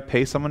understand we've got to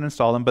pay someone to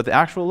install them, but the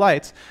actual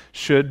lights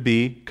should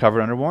be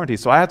covered under warranty.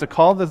 So I have to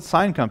call the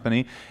sign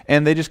company,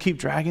 and they just keep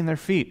dragging their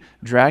feet.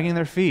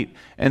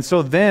 And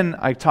so then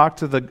I talked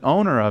to the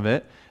owner of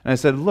it, and I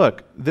said,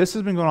 look, this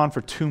has been going on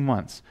for 2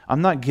 months.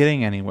 I'm not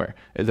getting anywhere.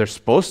 They're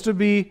supposed to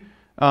be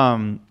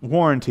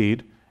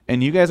warranted,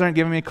 and you guys aren't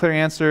giving me a clear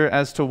answer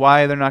as to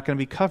why they're not going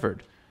to be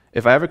covered.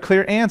 If I have a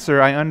clear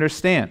answer, I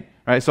understand.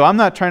 Right? So I'm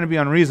not trying to be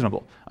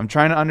unreasonable. I'm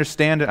trying to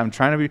understand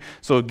it.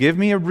 So give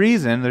me a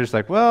reason. They're just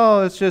like,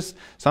 well, it's just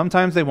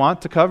sometimes they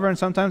want to cover and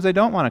sometimes they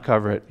don't want to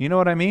cover it. You know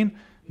what I mean?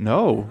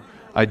 No.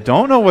 I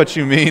don't know what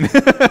you mean.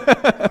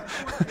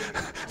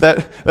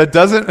 That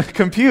doesn't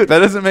compute. That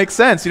doesn't make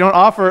sense. You don't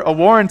offer a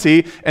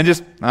warranty and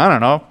just, I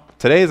don't know,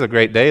 today is a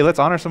great day. Let's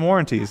honor some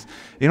warranties.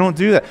 You don't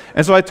do that.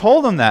 And so I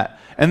told him that.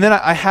 And then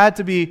I had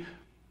to be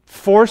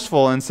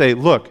forceful and say,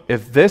 look,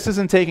 if this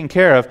isn't taken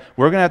care of,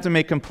 we're going to have to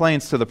make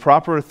complaints to the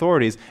proper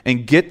authorities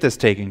and get this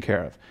taken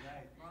care of.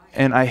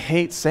 And I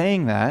hate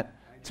saying that,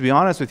 to be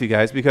honest with you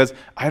guys, because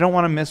I don't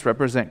want to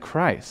misrepresent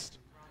Christ.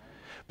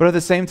 But at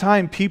the same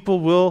time, people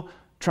will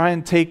try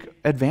and take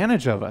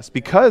advantage of us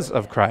because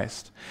of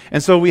Christ.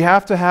 And so we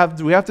have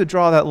to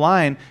draw that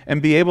line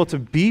and be able to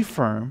be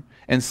firm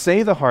and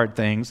say the hard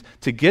things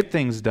to get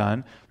things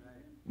done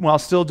while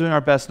still doing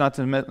our best not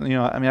to,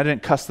 I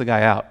didn't cuss the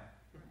guy out.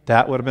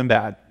 That would have been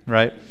bad,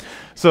 right?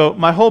 So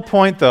my whole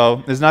point,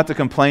 though, is not to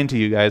complain to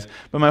you guys,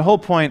 but my whole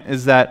point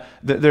is that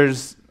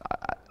there's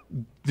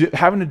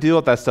having to deal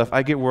with that stuff,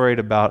 I get worried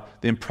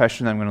about the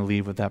impression that I'm going to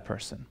leave with that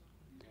person.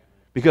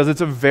 Because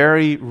it's a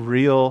very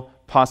real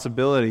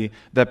possibility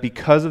that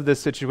because of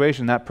this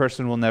situation, that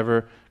person will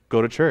never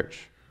go to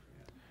church.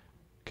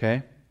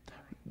 Okay?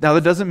 Now,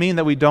 that doesn't mean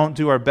that we don't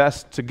do our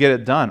best to get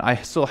it done. I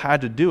still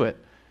had to do it.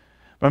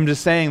 But I'm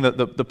just saying that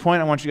the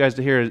point I want you guys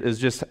to hear is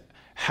just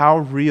how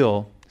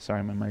real,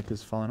 sorry, my mic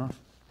is falling off,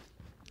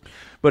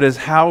 but is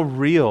how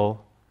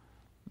real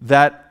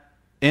that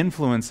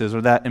influence is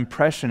or that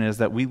impression is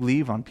that we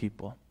leave on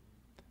people.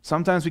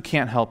 Sometimes we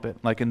can't help it,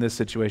 like in this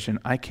situation.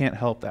 I can't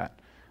help that.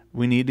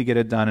 We need to get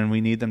it done, and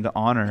we need them to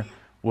honor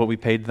what we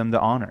paid them to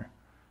honor.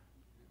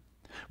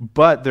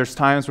 But there's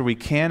times where we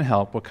can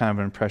help what kind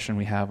of impression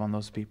we have on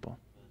those people.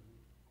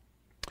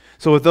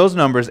 So with those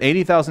numbers,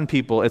 80,000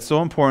 people, it's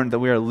so important that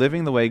we are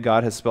living the way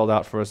God has spelled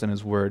out for us in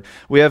His Word.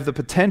 We have the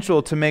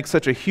potential to make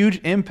such a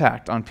huge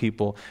impact on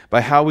people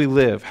by how we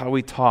live, how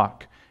we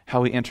talk,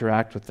 how we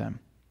interact with them.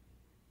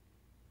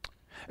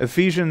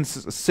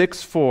 Ephesians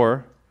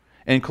 6:4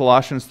 and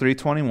Colossians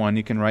 3:21,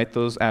 you can write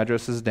those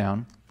addresses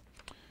down.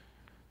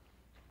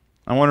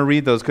 I want to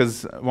read those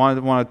because I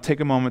want to take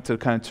a moment to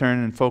kind of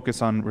turn and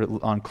focus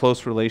on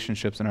close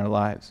relationships in our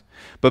lives.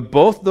 But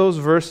both those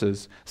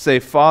verses say,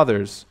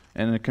 fathers,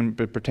 and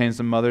it pertains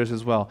to mothers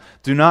as well,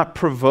 do not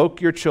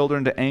provoke your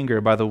children to anger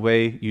by the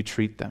way you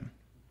treat them.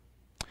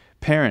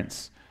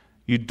 Parents,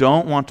 you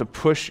don't want to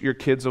push your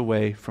kids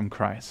away from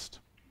Christ.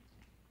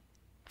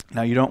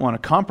 Now, you don't want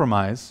to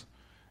compromise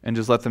and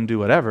just let them do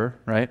whatever,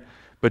 right?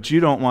 But you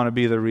don't want to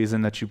be the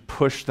reason that you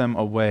push them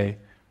away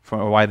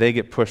or why they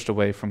get pushed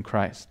away from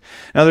Christ.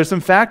 Now, there's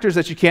some factors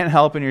that you can't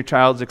help in your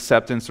child's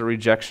acceptance or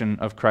rejection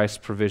of Christ's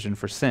provision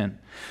for sin.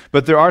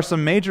 But there are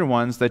some major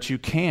ones that you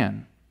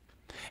can.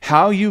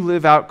 How you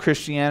live out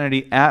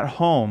Christianity at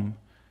home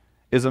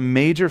is a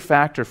major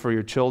factor for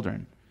your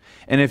children.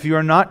 And if you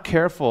are not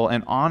careful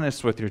and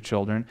honest with your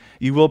children,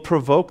 you will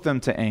provoke them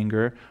to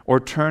anger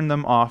or turn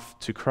them off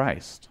to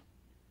Christ.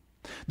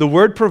 The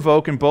word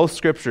provoke in both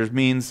scriptures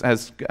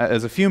has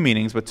a few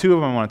meanings, but two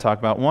of them I want to talk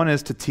about. One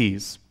is to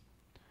tease.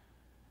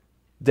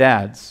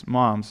 Dads,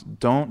 moms,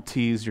 don't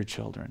tease your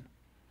children.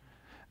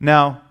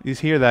 Now, you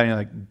hear that and you're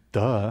like,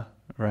 duh,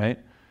 right?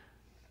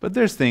 But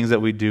there's things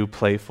that we do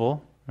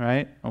playful,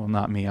 right? Well,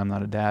 not me, I'm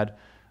not a dad,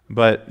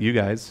 but you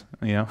guys,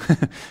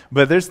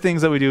 But there's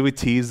things that we do, we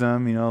tease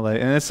them,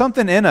 and it's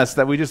something in us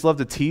that we just love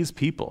to tease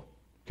people.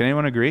 Can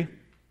anyone agree?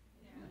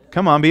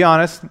 Come on, be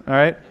honest, all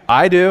right?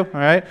 I do, all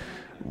right?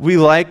 We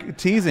like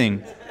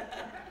teasing.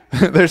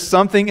 There's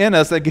something in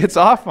us that gets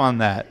off on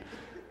that.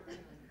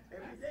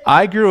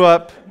 I grew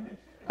up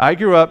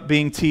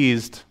being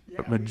teased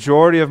the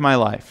majority of my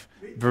life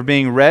for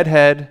being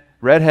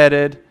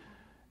redheaded.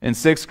 In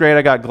 6th grade,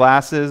 I got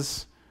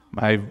glasses.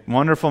 My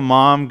wonderful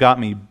mom got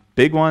me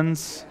big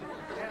ones.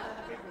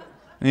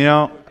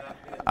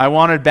 I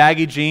wanted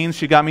baggy jeans.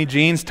 She got me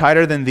jeans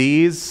tighter than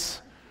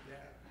these.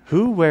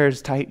 Who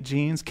wears tight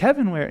jeans?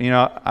 Kevin wears.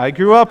 I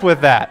grew up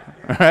with that,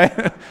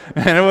 right?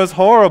 And it was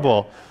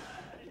horrible.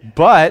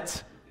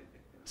 But,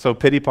 so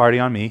pity party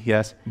on me,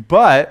 yes.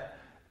 But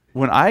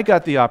when I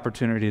got the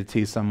opportunity to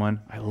tease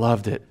someone, I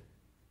loved it.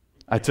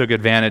 I took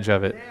advantage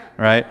of it,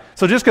 right?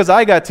 So just because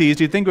I got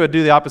teased, you'd think it would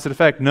do the opposite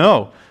effect.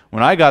 No.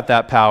 When I got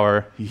that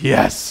power,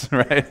 yes,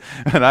 right?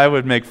 And I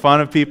would make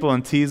fun of people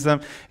and tease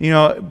them.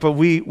 But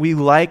we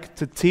like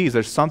to tease.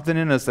 There's something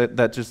in us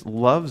that just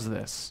loves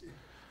this.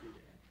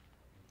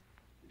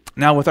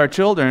 Now, with our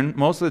children,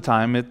 most of the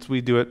time, we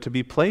do it to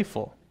be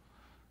playful.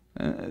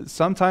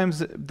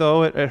 Sometimes,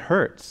 though, it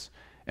hurts.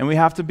 And we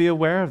have to be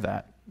aware of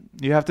that.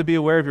 You have to be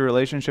aware of your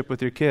relationship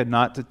with your kid,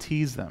 not to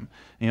tease them,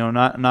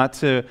 not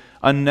to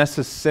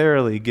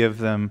unnecessarily give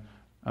them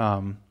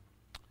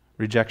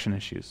rejection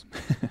issues.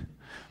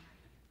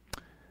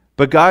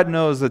 But God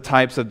knows the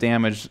types of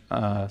damage.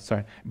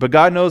 But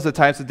God knows the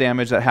types of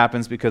damage that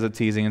happens because of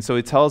teasing, and so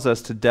He tells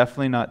us to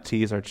definitely not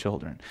tease our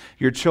children.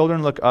 Your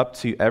children look up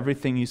to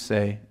everything you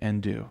say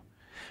and do.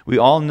 We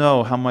all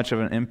know how much of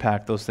an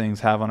impact those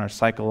things have on our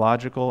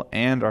psychological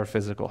and our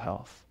physical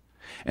health.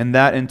 And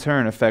that, in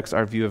turn, affects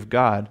our view of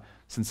God,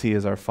 since He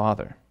is our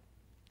Father.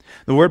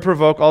 The word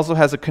provoke also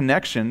has a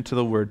connection to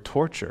the word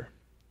torture.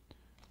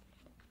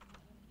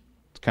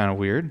 kind of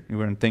weird. You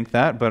wouldn't think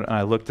that, but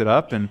I looked it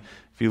up, and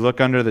if you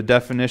look under the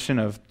definition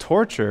of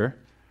torture,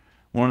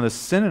 one of the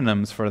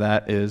synonyms for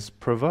that is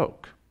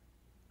provoke.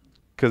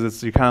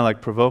 Because you're kind of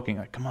like provoking,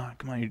 like, come on,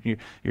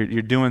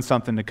 you're doing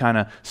something to kind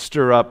of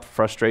stir up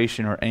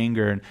frustration or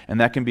anger, and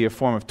that can be a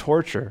form of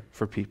torture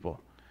for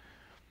people.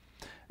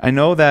 I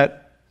know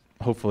that,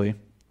 hopefully,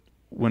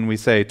 when we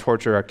say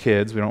torture our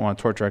kids, we don't want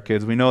to torture our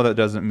kids. We know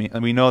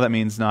that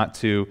means not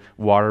to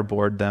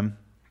waterboard them,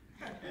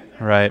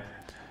 right?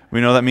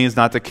 We know that means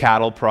not to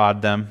cattle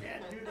prod them,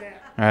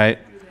 right?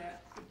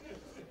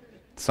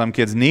 Some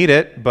kids need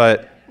it,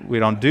 but we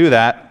don't do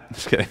that.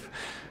 Just kidding.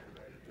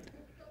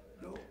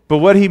 But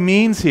what he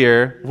means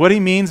here, what he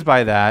means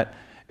by that,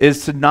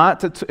 is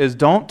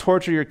don't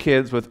torture your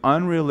kids with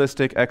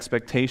unrealistic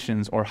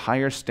expectations or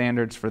higher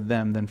standards for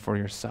them than for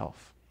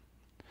yourself.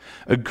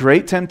 A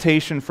great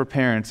temptation for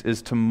parents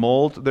is to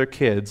mold their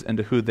kids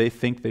into who they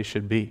think they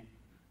should be,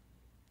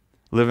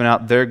 living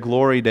out their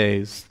glory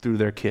days through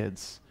their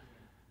kids,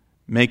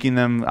 making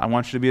them, I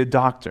want you to be a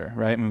doctor,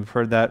 right? And we've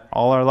heard that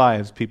all our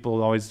lives.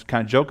 People always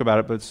kind of joke about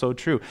it, but it's so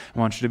true. I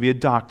want you to be a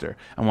doctor.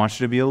 I want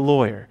you to be a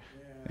lawyer,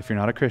 if you're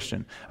not a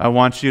Christian. I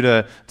want you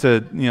to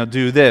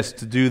do this,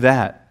 to do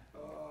that.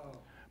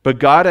 But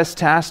God has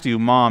tasked you,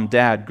 mom,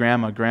 dad,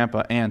 grandma,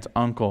 grandpa, aunt,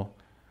 uncle,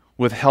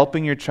 with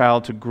helping your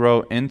child to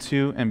grow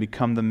into and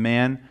become the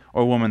man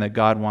or woman that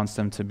God wants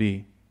them to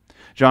be.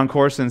 John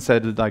Corson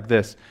said it like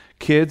this: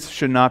 kids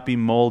should not be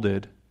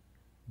molded,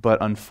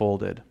 but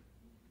unfolded.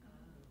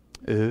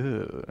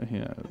 Ew,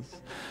 yes.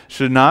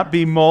 Should not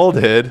be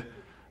molded,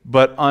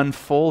 but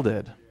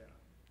unfolded.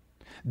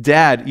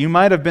 Dad, you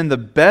might have been the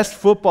best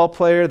football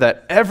player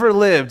that ever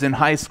lived in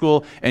high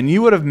school, and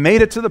you would have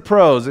made it to the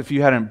pros if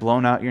you hadn't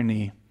blown out your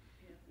knee.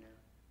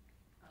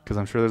 Because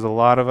I'm sure there's a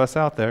lot of us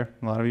out there,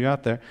 a lot of you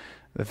out there,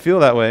 that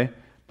feel that way,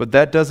 but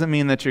that doesn't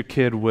mean that your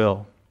kid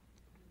will.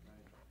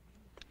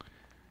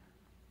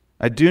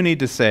 I do need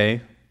to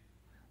say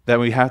that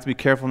we have to be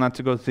careful not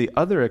to go to the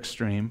other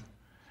extreme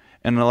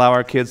and allow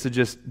our kids to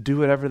just do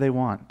whatever they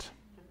want,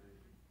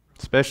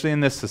 especially in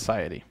this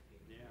society.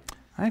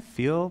 I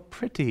feel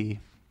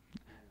pretty.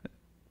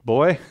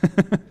 Boy?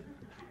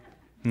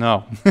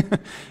 No.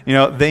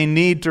 They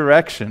need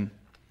direction.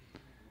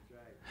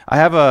 I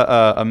have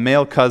a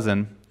male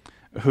cousin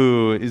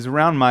who is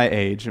around my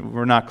age.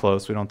 We're not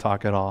close. We don't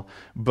talk at all.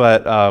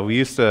 But we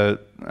used to,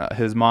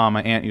 his mom,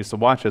 my aunt, used to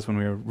watch us when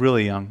we were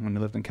really young, when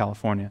we lived in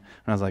California.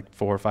 When I was like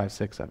 4, 5,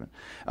 6, 7.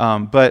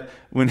 But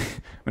when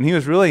he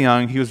was really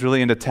young, he was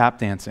really into tap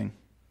dancing.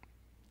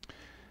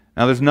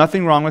 Now, there's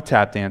nothing wrong with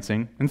tap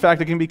dancing. In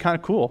fact, it can be kind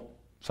of cool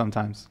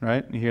sometimes,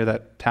 right? You hear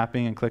that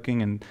tapping and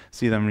clicking and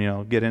see them,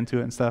 get into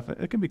it and stuff.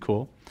 It can be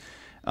cool.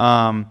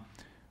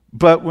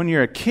 But when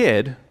you're a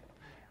kid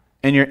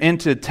and you're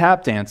into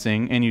tap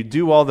dancing and you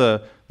do all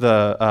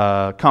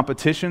the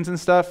competitions and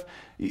stuff,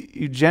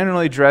 you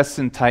generally dress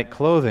in tight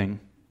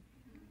clothing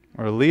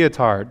or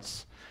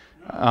leotards.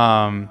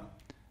 And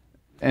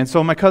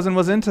so my cousin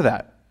was into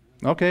that.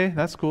 Okay,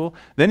 that's cool.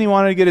 Then he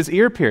wanted to get his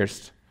ear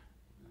pierced.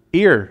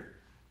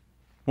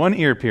 One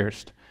ear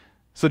pierced.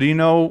 So do you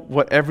know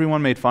what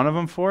everyone made fun of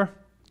him for?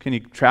 Can you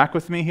track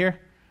with me here?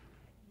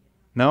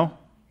 No?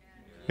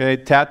 Okay,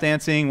 tap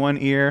dancing, one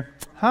ear.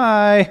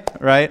 Hi,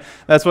 right?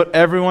 That's what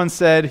everyone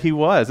said he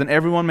was, and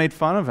everyone made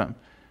fun of him.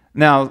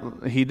 Now,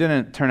 he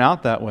didn't turn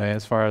out that way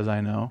as far as I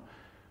know,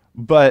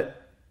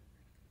 but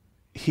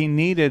he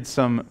needed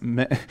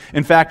some...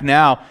 In fact,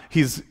 now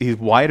he's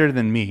whiter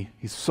than me.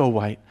 He's so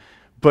white.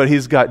 But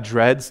he's got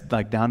dreads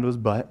like down to his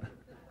butt.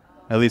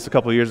 At least a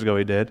couple of years ago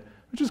he did,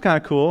 which is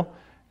kind of cool.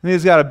 And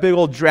he's got a big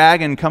old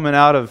dragon coming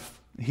out of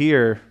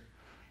here.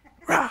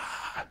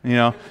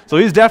 So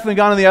he's definitely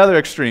gone to the other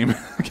extreme.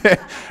 Okay,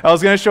 I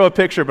was going to show a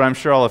picture, but I'm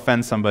sure I'll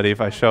offend somebody if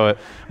I show it.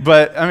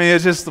 But I mean,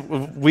 it's just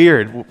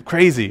weird,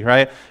 crazy,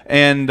 right?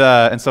 And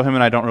so him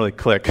and I don't really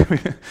click.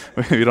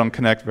 We don't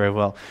connect very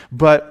well.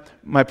 But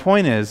my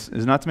point is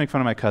not to make fun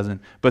of my cousin,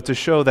 but to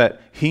show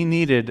that he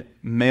needed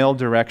male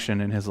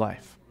direction in his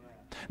life.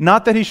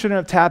 Not that he shouldn't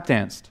have tap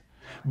danced,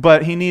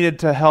 but he needed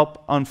to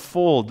help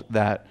unfold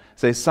that.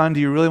 Say, son, do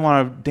you really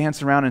want to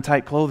dance around in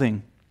tight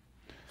clothing?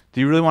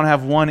 Do you really want to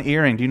have one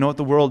earring? Do you know what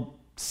the world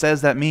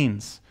says that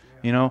means?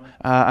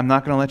 I'm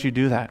not going to let you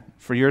do that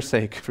for your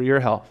sake, for your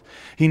health.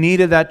 He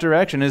needed that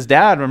direction. His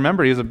dad,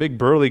 remember, he was a big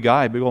burly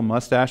guy, big old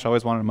mustache. I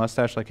always wanted a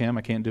mustache like him.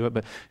 I can't do it,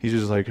 but he's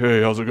just like,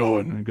 hey, how's it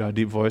going? And he got a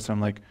deep voice. I'm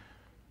like,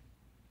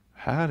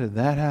 how did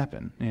that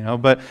happen?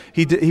 But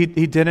he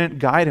didn't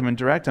guide him and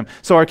direct him.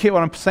 So our kid,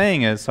 what I'm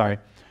saying is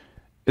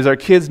our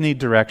kids need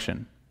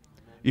direction.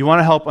 You want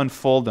to help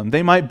unfold them.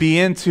 They might be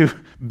into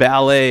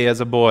ballet as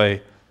a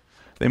boy.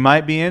 They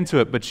might be into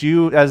it, but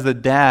you as the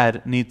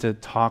dad need to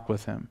talk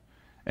with him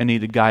and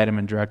need to guide him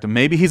and direct him.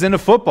 Maybe he's into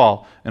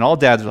football, and all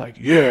dads are like,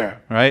 yeah,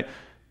 right?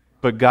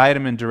 But guide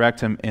him and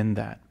direct him in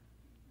that.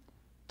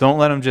 Don't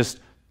let him just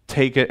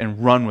take it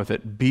and run with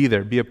it. Be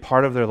there. Be a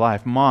part of their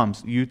life.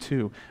 Moms, you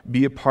too.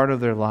 Be a part of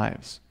their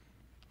lives.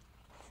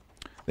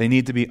 They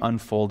need to be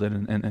unfolded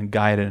and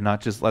guided and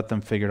not just let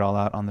them figure it all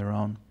out on their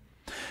own.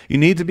 You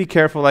need to be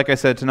careful, like I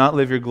said, to not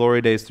live your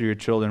glory days through your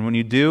children. When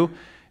you do,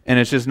 and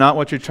it's just not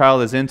what your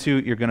child is into,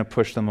 you're going to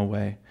push them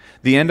away.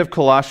 The end of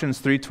Colossians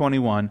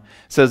 3:21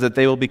 says that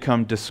they will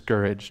become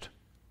discouraged.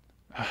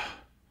 I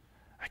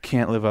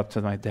can't live up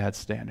to my dad's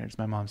standards,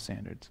 my mom's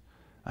standards.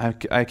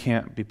 I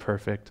can't be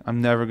perfect.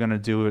 I'm never going to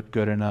do it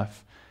good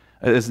enough.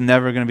 It's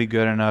never going to be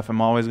good enough.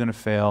 I'm always going to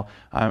fail.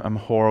 I'm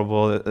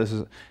horrible.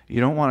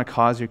 You don't want to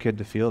cause your kid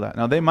to feel that.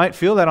 Now, they might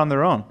feel that on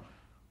their own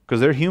because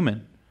they're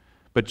human,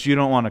 but you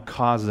don't want to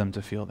cause them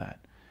to feel that.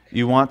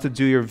 You want to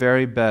do your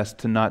very best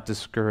to not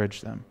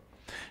discourage them.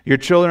 Your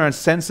children are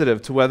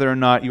sensitive to whether or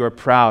not you are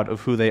proud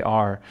of who they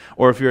are,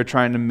 or if you're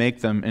trying to make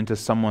them into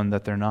someone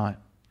that they're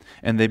not,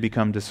 and they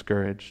become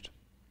discouraged.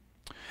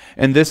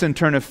 And this in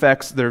turn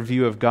affects their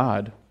view of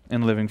God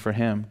and living for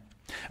Him.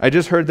 I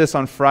just heard this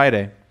on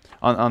Friday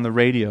on the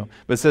radio,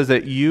 but it says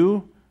that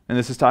you, and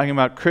this is talking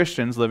about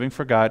Christians living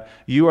for God,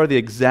 you are the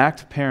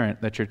exact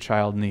parent that your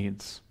child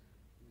needs.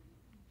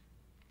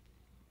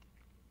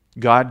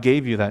 God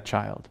gave you that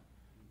child.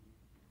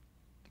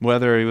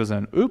 Whether he was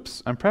an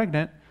oops, I'm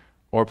pregnant,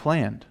 or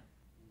planned,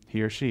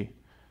 he or she.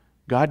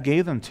 God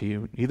gave them to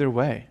you either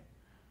way.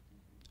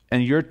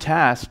 And you're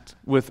tasked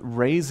with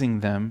raising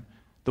them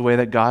the way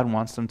that God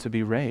wants them to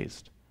be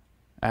raised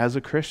as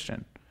a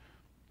Christian.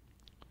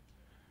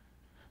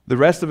 The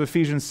rest of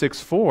Ephesians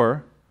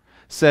 6:4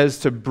 says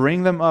to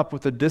bring them up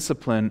with the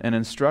discipline and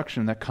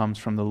instruction that comes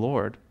from the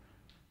Lord.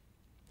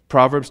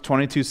 Proverbs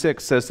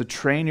 22:6 says to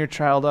train your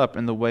child up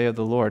in the way of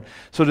the Lord.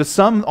 So to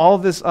sum all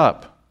this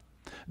up,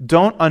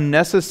 don't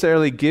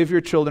unnecessarily give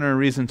your children a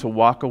reason to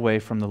walk away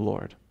from the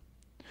Lord.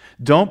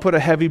 Don't put a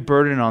heavy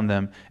burden on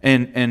them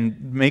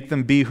and make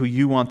them be who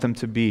you want them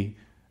to be,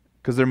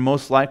 because they're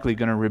most likely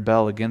going to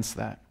rebel against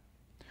that.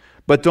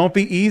 But don't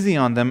be easy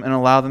on them and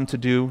allow them to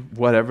do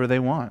whatever they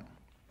want.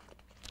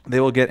 They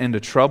will get into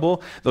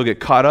trouble. They'll get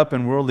caught up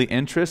in worldly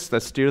interests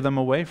that steer them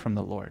away from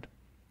the Lord.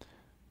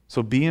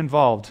 So be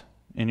involved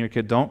in your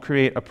kid. Don't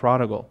create a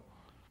prodigal.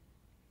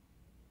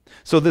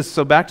 So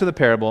back to the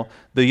parable.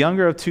 The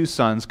younger of two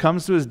sons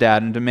comes to his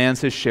dad and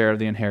demands his share of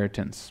the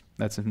inheritance.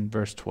 That's in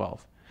verse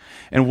 12.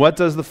 And what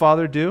does the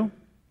father do?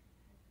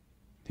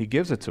 He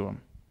gives it to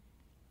him.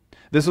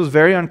 This was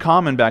very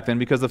uncommon back then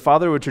because the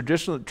father would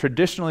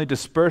traditionally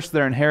disperse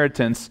their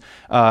inheritance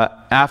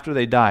after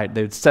they died.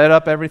 They would set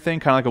up everything,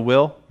 kind of like a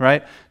will,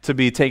 right, to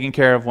be taken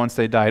care of once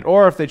they died.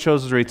 Or if they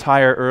chose to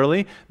retire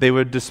early, they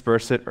would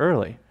disperse it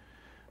early.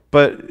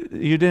 But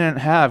you didn't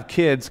have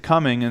kids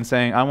coming and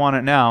saying, I want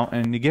it now,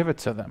 and you give it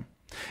to them.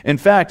 In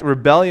fact,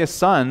 rebellious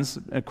sons,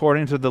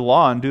 according to the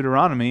law in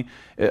Deuteronomy,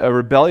 a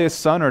rebellious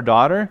son or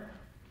daughter,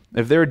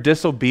 if they're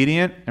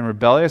disobedient and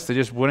rebellious, they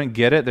just wouldn't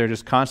get it. They're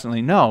just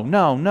constantly, no,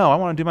 I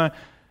want to do my...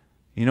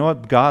 You know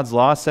what God's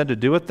law said to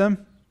do with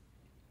them?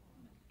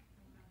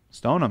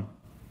 Stone them.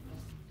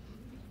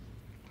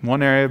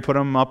 One area, put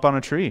them up on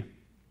a tree.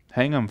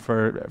 Hang them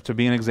to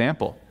be an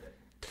example.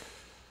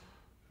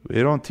 We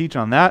don't teach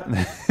on that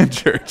in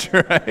church,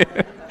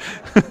 right?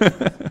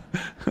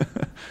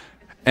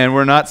 And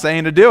we're not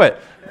saying to do it.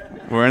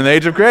 We're in the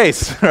age of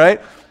grace,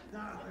 right?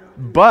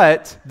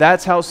 But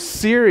that's how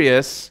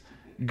serious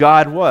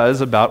God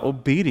was about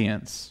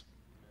obedience.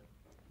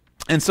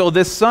 And so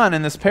this son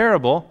in this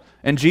parable,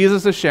 and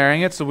Jesus is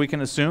sharing it, so we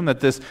can assume that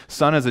this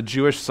son is a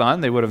Jewish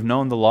son. They would have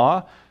known the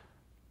law.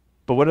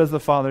 But what does the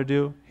father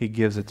do? He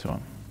gives it to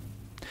him.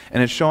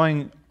 And it's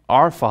showing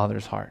our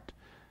Father's heart,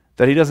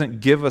 that he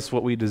doesn't give us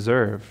what we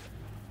deserve,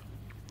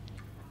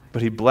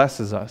 but he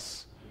blesses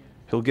us.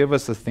 He'll give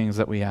us the things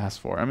that we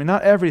ask for. I mean,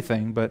 not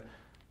everything, but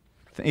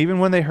even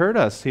when they hurt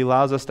us, he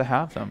allows us to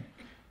have them,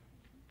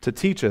 to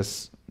teach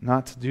us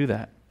not to do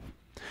that.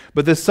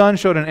 But the son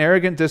showed an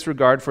arrogant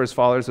disregard for his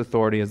father's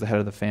authority as the head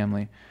of the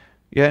family.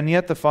 And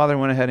yet the father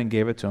went ahead and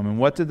gave it to him. And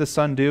what did the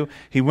son do?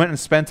 He went and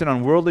spent it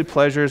on worldly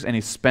pleasures, and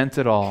he spent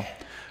it all.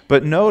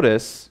 But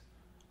notice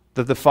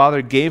that the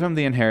father gave him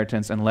the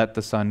inheritance and let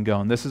the son go.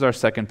 And this is our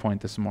second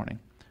point this morning.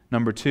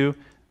 Number 2,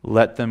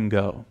 let them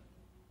go.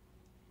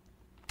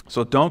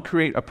 So don't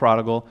create a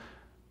prodigal,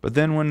 but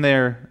then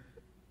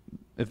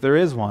if there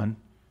is one,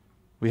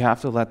 we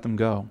have to let them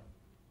go.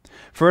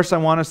 First, I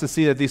want us to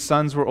see that these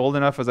sons were old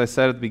enough, as I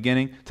said at the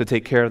beginning, to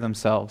take care of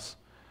themselves.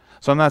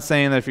 So I'm not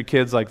saying that if your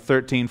kid's like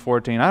 13,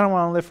 14, I don't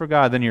want to live for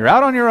God, then you're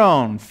out on your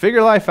own,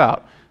 figure life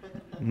out.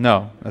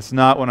 No, that's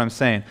not what I'm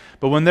saying.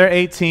 But when they're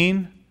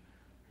 18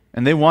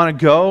 and they want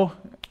to go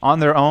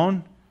on their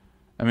own,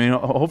 I mean,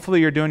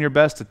 hopefully you're doing your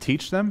best to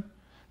teach them,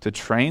 to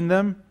train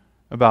them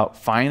about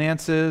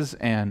finances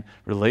and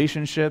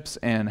relationships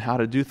and how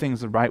to do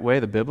things the right way,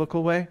 the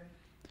biblical way.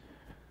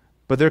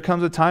 But there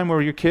comes a time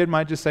where your kid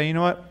might just say, you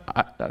know what,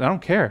 I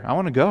don't care, I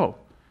want to go.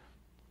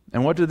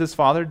 And what did this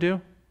father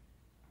do?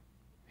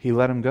 He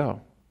let him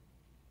go.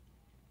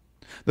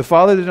 The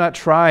father did not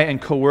try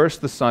and coerce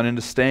the son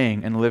into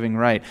staying and living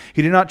right.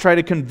 He did not try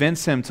to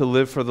convince him to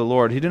live for the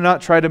Lord. He did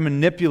not try to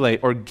manipulate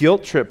or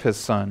guilt trip his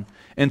son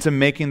into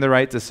making the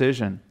right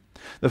decision.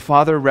 The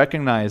father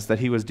recognized that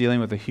he was dealing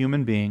with a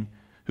human being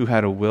who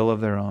had a will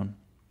of their own.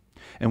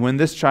 And when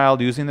this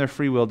child, using their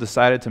free will,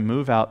 decided to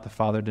move out, the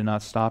father did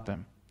not stop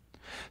him.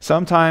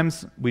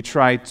 Sometimes we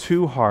try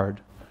too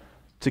hard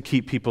to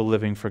keep people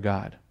living for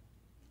God.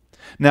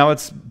 Now,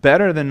 it's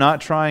better than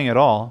not trying at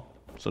all,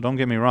 so don't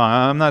get me wrong.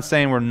 I'm not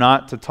saying we're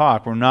not to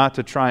talk, we're not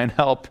to try and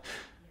help.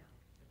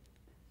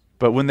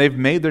 But when they've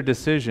made their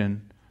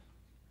decision,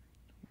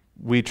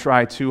 we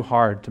try too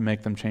hard to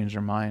make them change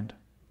their mind.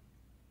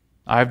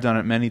 I've done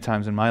it many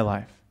times in my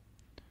life.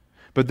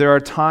 But there are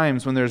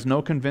times when there's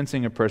no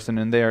convincing a person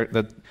and they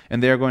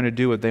are going to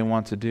do what they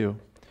want to do.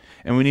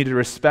 And we need to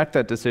respect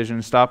that decision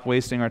and stop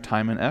wasting our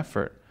time and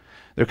effort.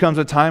 There comes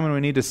a time when we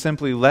need to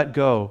simply let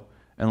go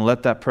and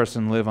let that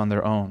person live on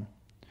their own.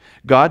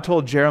 God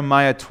told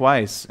Jeremiah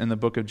twice in the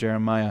book of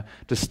Jeremiah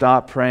to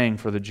stop praying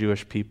for the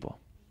Jewish people.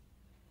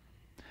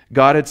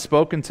 God had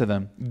spoken to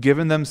them,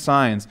 given them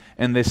signs,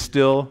 and they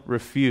still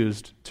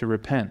refused to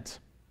repent.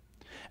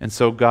 And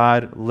so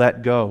God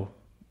let go,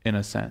 in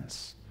a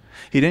sense.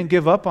 He didn't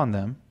give up on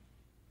them.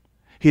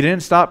 He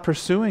didn't stop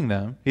pursuing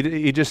them.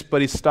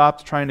 But he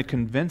stopped trying to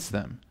convince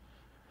them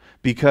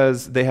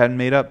because they had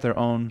made up their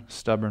own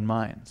stubborn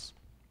minds.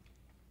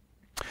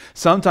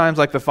 Sometimes,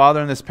 like the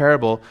father in this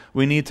parable,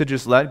 we need to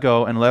just let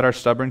go and let our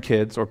stubborn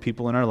kids or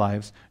people in our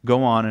lives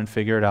go on and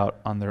figure it out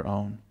on their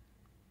own.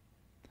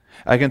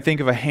 I can think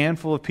of a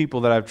handful of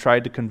people that I've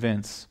tried to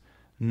convince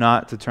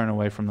not to turn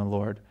away from the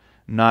Lord,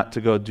 not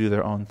to go do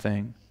their own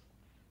thing.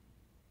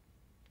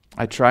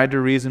 I tried to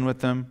reason with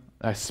them.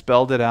 I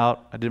spelled it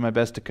out. I did my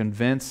best to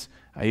convince.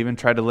 I even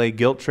tried to lay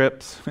guilt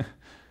trips.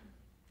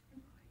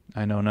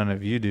 I know none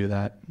of you do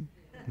that,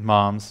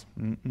 moms.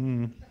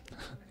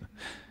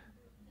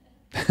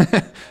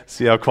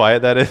 See how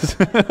quiet that is?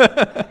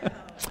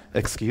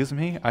 Excuse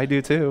me? I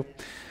do too.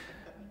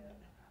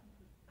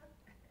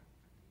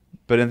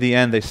 But in the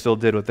end, they still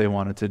did what they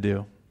wanted to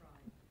do.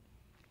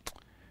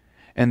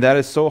 And that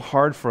is so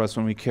hard for us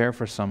when we care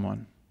for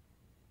someone.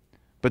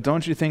 But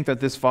don't you think that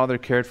this father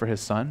cared for his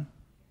son?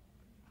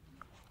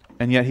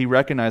 And yet he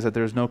recognized that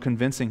there was no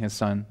convincing his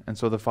son, and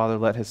so the father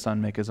let his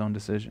son make his own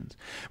decisions.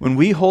 When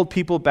we hold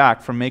people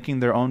back from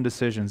making their own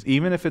decisions,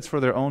 even if it's for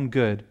their own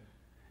good,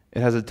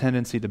 it has a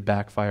tendency to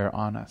backfire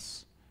on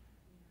us.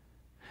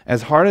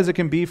 As hard as it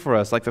can be for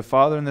us, like the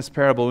father in this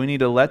parable, we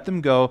need to let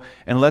them go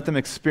and let them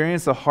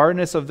experience the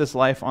hardness of this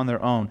life on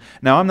their own.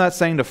 Now, I'm not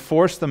saying to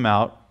force them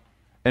out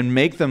and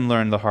make them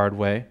learn the hard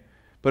way,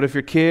 but if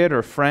your kid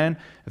or friend,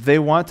 if they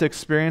want to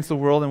experience the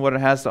world and what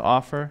it has to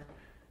offer,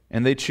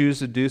 and they choose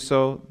to do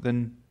so,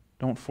 then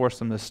don't force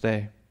them to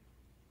stay.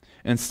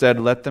 Instead,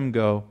 let them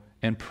go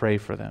and pray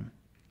for them.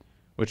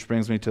 Which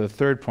brings me to the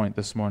third point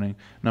this morning.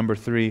 Number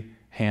 3,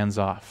 hands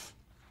off.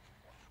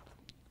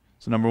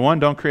 So number 1,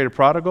 don't create a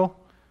prodigal.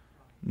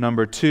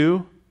 Number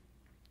 2,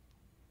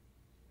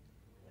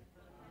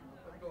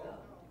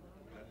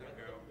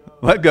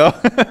 let go.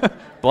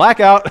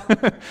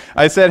 Blackout.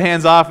 I said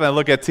hands off, and I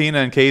look at Tina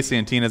and Casey,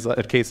 and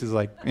Casey's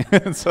like,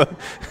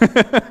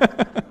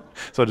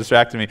 so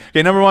distracting me.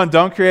 Okay, number 1,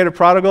 don't create a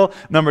prodigal.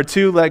 Number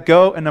 2, let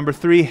go. And number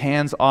 3,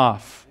 hands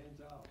off.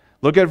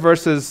 Look at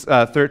verses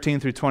 13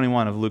 through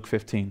 21 of Luke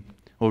 15.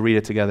 We'll read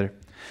it together.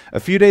 A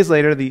few days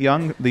later, the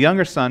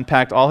younger son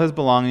packed all his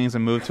belongings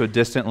and moved to a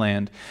distant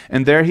land,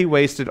 and there he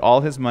wasted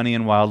all his money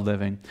in wild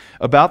living.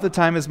 About the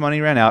time his money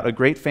ran out, a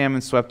great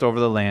famine swept over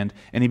the land,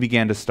 and he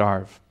began to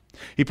starve.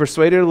 He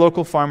persuaded a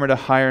local farmer to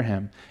hire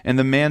him, and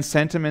the man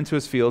sent him into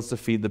his fields to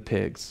feed the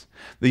pigs.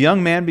 The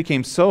young man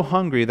became so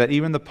hungry that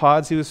even the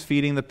pods he was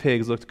feeding the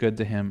pigs looked good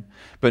to him,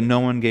 but no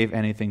one gave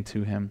anything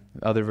to him.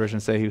 Other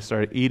versions say he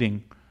started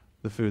eating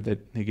the food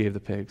that he gave the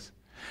pigs.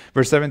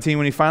 Verse 17,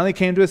 when he finally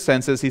came to his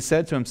senses, he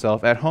said to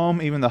himself, "At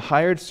home even the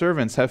hired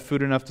servants have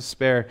food enough to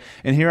spare,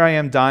 and here I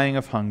am dying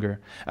of hunger.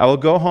 I will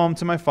go home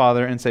to my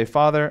father and say,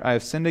 'Father, I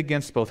have sinned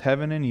against both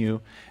heaven and you,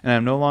 and I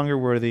am no longer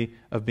worthy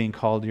of being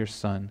called your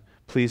son.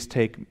 Please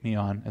take me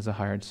on as a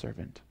hired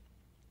servant.'"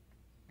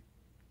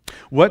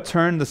 What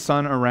turned the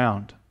son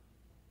around?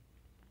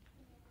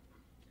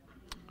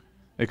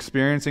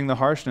 Experiencing the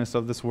harshness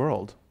of this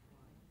world.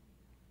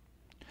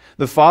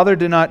 The father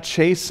did not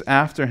chase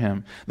after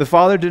him. The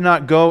father did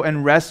not go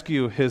and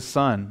rescue his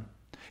son.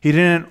 He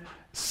didn't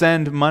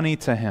send money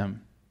to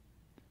him.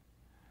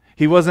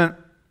 He wasn't,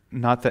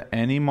 not that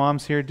any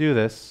moms here do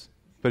this,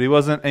 but he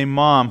wasn't a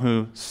mom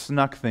who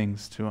snuck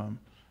things to him.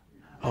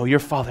 "Oh, your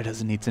father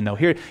doesn't need to know.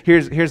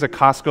 Here's a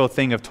Costco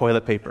thing of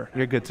toilet paper.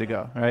 You're good to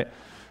go," right?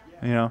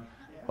 You know,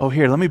 "Oh,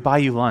 here, let me buy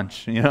you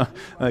lunch." You know,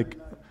 like,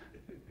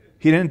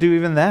 he didn't do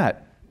even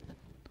that.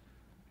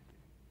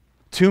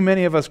 Too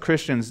many of us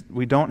Christians,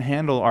 we don't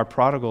handle our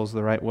prodigals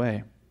the right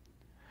way.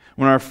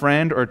 When our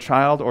friend or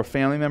child or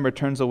family member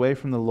turns away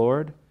from the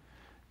Lord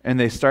and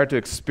they start to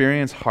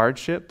experience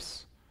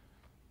hardships,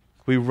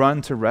 we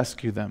run to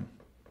rescue them.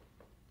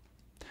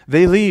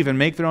 They leave and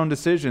make their own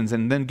decisions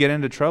and then get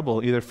into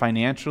trouble, either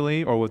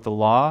financially or with the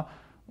law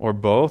or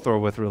both or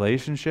with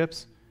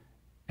relationships,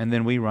 and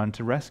then we run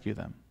to rescue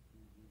them.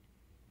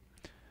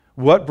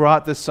 What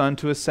brought this son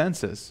to his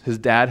senses? His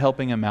dad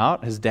helping him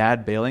out? His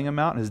dad bailing him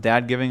out? His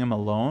dad giving him a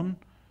loan?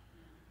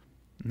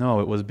 No,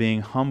 it was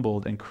being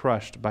humbled and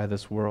crushed by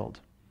this world.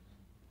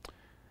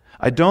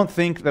 I don't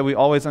think that we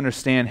always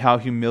understand how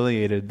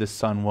humiliated this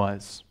son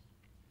was.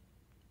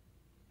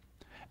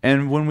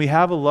 And when we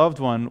have a loved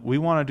one, we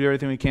want to do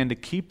everything we can to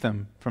keep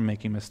them from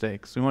making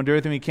mistakes. We want to do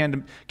everything we can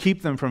to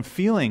keep them from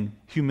feeling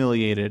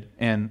humiliated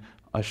and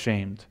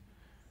ashamed.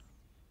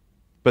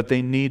 But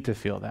they need to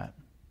feel that.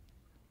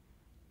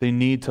 They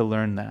need to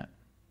learn that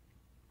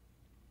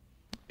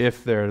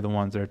if they're the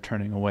ones that are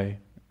turning away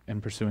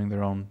and pursuing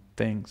their own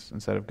things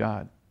instead of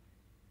God.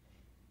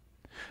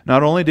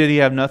 Not only did he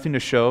have nothing to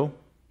show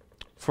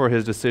for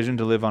his decision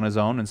to live on his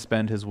own and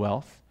spend his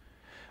wealth,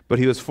 but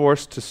he was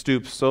forced to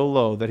stoop so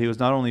low that he was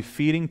not only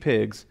feeding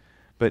pigs,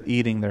 but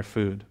eating their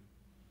food.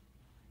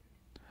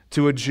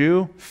 To a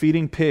Jew,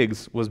 feeding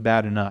pigs was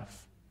bad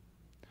enough.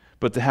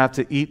 But to have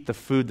to eat the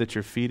food that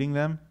you're feeding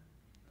them,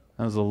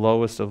 that was the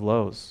lowest of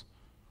lows.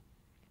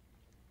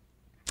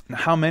 Now,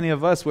 how many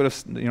of us would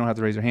have, you don't have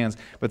to raise your hands,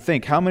 but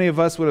think, how many of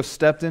us would have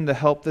stepped in to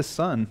help this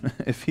son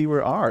if he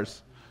were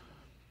ours?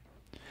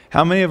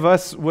 How many of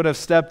us would have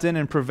stepped in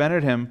and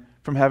prevented him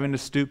from having to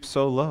stoop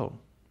so low?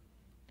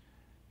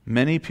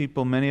 Many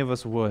people, many of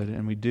us would,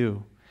 and we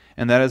do.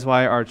 And that is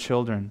why our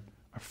children,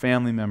 our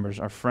family members,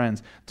 our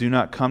friends do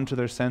not come to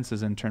their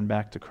senses and turn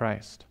back to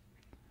Christ.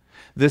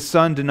 This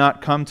son did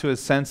not come to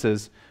his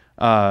senses,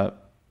 did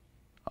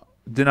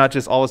not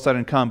just all of a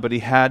sudden come, but he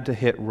had to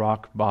hit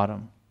rock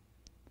bottom.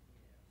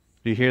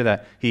 Do you hear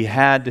that? He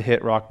had to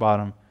hit rock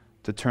bottom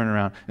to turn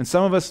around. And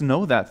some of us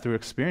know that through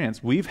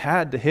experience. We've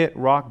had to hit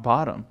rock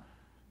bottom.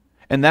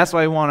 And that's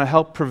why we want to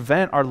help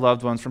prevent our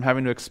loved ones from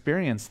having to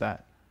experience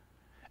that.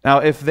 Now,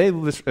 if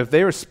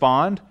they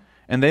respond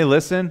and they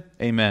listen,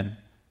 amen.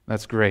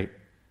 That's great.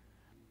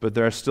 But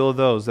there are still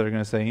those that are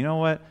going to say, you know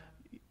what?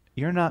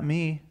 You're not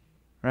me,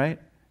 right?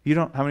 You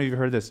don't. How many of you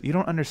heard this? You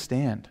don't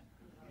understand.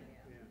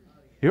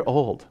 You're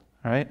old,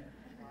 right?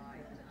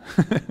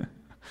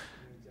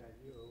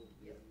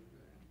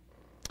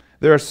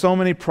 There are so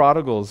many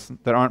prodigals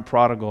that aren't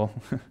prodigal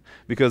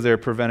because they're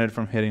prevented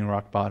from hitting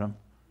rock bottom.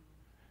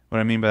 What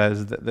I mean by that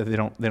is that they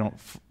don't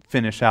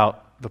finish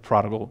out the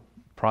prodigal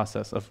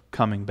process of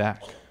coming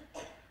back.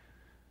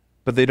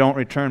 But they don't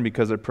return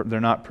because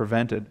they're not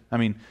prevented. I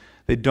mean,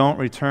 they don't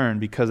return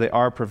because they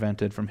are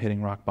prevented from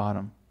hitting rock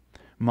bottom.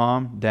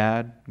 Mom,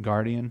 dad,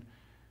 guardian,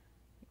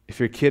 if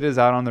your kid is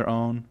out on their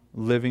own,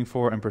 living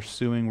for and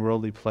pursuing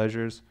worldly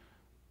pleasures,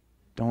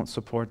 don't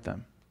support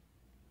them.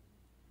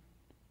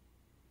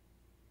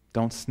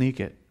 Don't sneak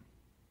it.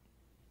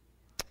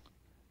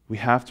 We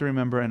have to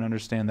remember and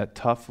understand that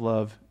tough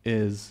love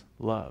is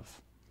love.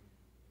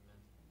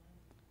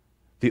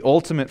 The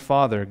ultimate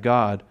Father,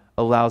 God,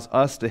 allows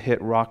us to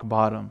hit rock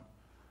bottom,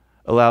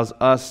 allows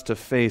us to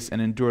face and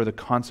endure the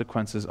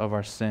consequences of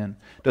our sin.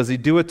 Does he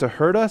do it to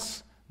hurt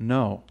us?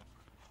 No.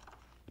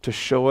 To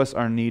show us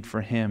our need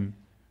for him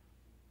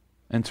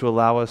and to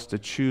allow us to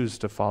choose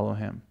to follow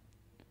him.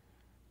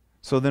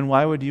 So then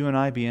why would you and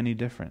I be any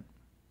different?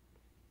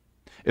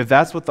 If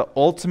that's what the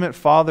ultimate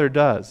Father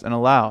does and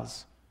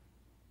allows,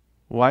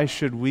 why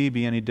should we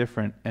be any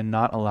different and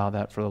not allow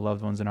that for the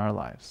loved ones in our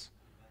lives?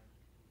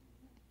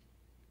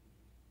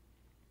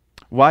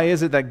 Why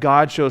is it that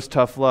God shows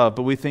tough love,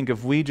 but we think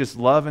if we just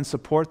love and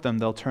support them,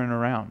 they'll turn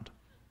around?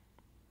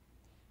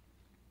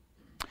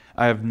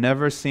 I have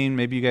never seen,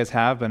 maybe you guys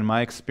have, but in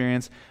my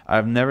experience,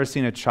 I've never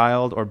seen a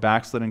child or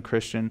backslidden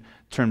Christian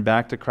turn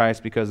back to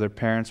Christ because their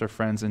parents or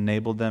friends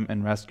enabled them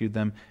and rescued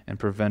them and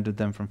prevented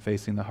them from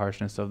facing the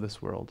harshness of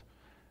this world.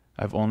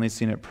 I've only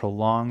seen it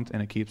prolonged,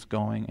 and it keeps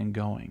going and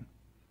going.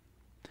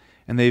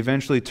 And they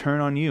eventually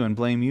turn on you and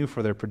blame you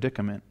for their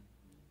predicament.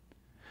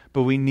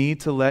 But we need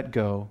to let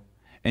go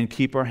and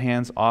keep our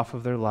hands off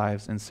of their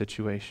lives and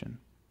situation.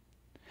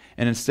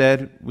 And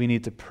instead, we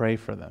need to pray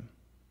for them.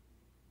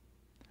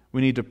 We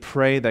need to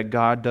pray that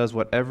God does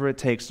whatever it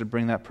takes to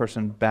bring that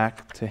person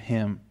back to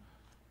him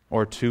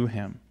or to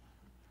him.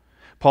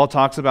 Paul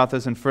talks about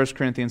this in 1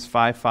 Corinthians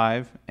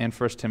 5:5 and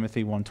 1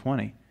 Timothy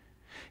 1:20.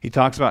 He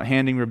talks about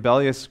handing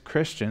rebellious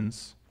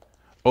Christians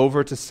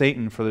over to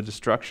Satan for the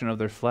destruction of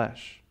their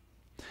flesh.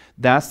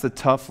 That's the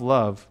tough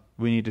love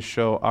we need to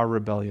show our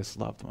rebellious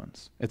loved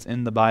ones. It's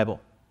in the Bible.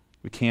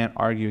 We can't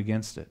argue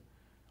against it.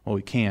 Well,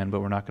 we can,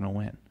 but we're not going to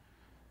win.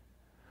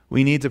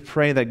 We need to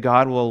pray that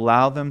God will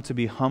allow them to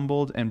be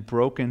humbled and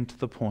broken to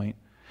the point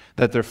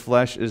that their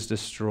flesh is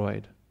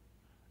destroyed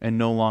and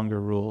no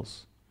longer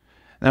rules.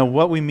 Now,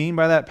 what we mean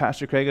by that,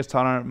 Pastor Craig has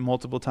taught on it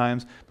multiple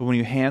times, but when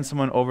you hand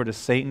someone over to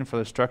Satan for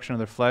the destruction of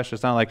their flesh,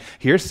 it's not like,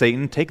 here,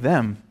 Satan, take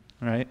them,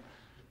 right?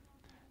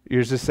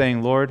 You're just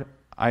saying, Lord,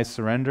 I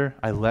surrender,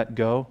 I let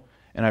go,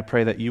 and I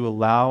pray that you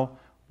allow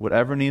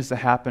whatever needs to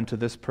happen to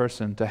this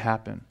person to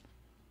happen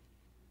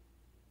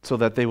so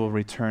that they will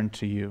return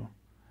to you,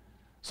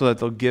 so that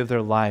they'll give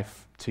their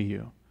life to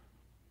you.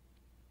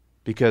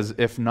 Because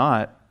if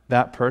not,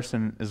 that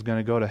person is going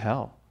to go to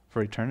hell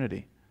for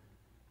eternity.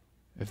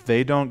 If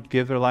they don't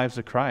give their lives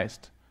to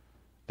Christ,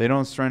 they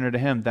don't surrender to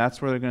him,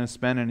 that's where they're going to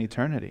spend an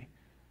eternity.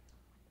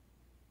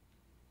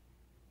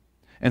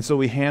 And so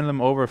we hand them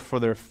over for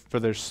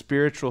their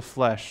spiritual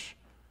flesh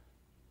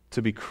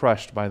to be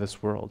crushed by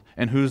this world.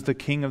 And who's the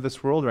king of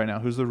this world right now?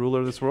 Who's the ruler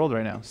of this world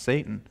right now?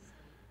 Satan.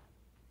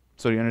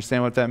 So do you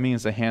understand what that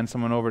means, to hand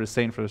someone over to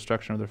Satan for the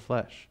destruction of their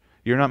flesh?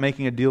 You're not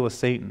making a deal with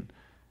Satan.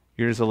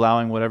 You're just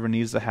allowing whatever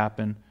needs to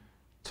happen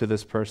to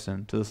this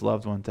person, to this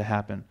loved one, to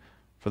happen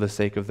for the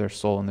sake of their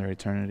soul and their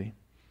eternity.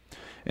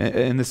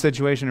 In the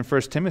situation in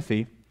 1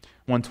 Timothy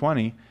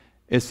 1:20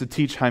 is to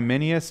teach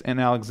Hymenaeus and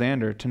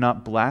Alexander to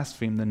not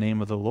blaspheme the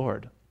name of the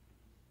Lord.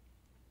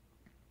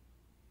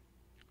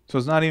 So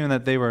it's not even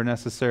that they were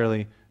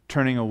necessarily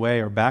turning away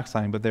or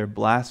backsliding, but they're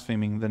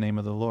blaspheming the name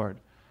of the Lord,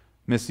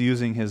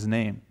 misusing his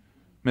name,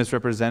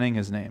 misrepresenting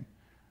his name.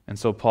 And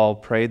so Paul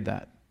prayed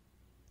that.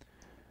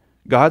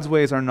 God's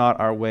ways are not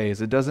our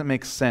ways. It doesn't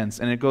make sense,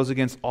 and it goes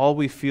against all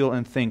we feel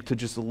and think to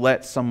just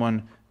let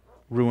someone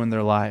ruin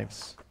their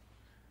lives.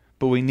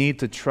 But we need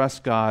to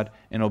trust God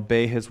and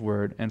obey his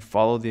word and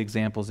follow the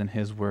examples in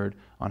his word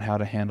on how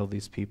to handle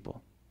these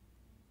people.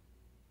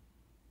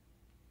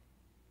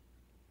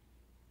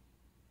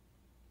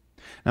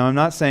 Now, I'm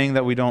not saying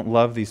that we don't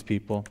love these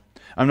people.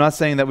 I'm not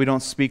saying that we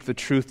don't speak the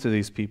truth to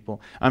these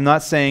people. I'm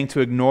not saying to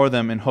ignore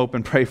them and hope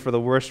and pray for the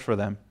worst for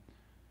them.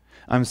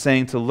 I'm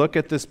saying to look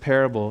at this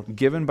parable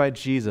given by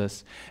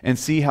Jesus and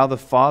see how the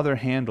Father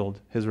handled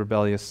his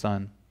rebellious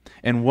son.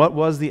 And what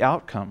was the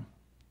outcome?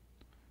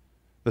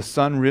 The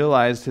son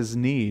realized his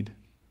need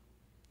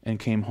and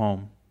came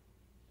home.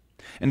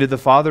 And did the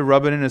father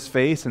rub it in his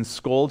face and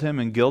scold him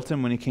and guilt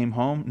him when he came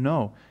home?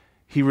 No.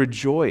 He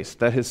rejoiced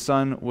that his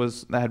son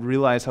had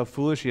realized how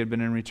foolish he had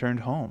been and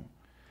returned home.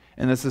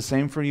 And it's the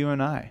same for you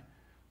and I.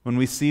 When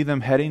we see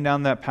them heading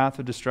down that path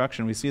of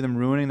destruction, we see them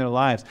ruining their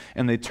lives,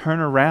 and they turn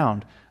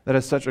around, that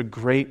is such a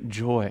great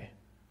joy.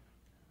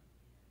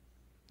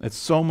 It's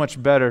so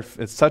much better,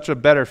 it's such a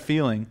better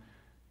feeling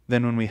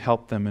than when we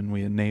help them and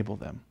we enable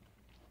them.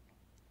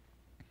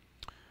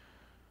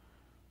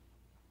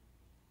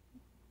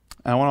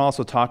 I want to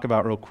also talk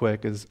about real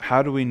quick is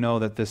how do we know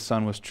that this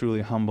son was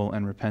truly humble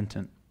and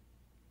repentant?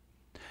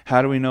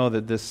 How do we know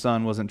that this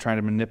son wasn't trying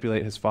to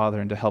manipulate his father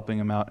into helping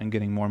him out and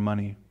getting more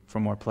money for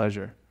more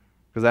pleasure?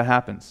 Because that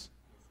happens.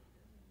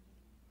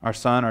 Our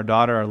son, our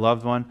daughter, our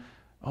loved one,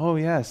 oh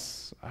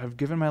yes, I've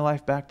given my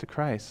life back to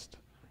Christ.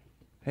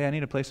 Hey, I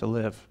need a place to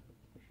live,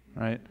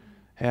 right?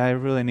 Hey, I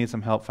really need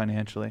some help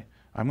financially.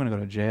 I'm going to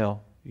go to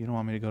jail. You don't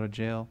want me to go to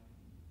jail,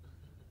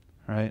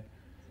 right?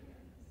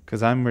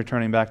 Because I'm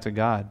returning back to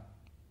God.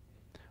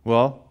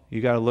 Well,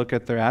 you got to look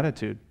at their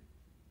attitude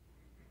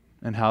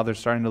and how they're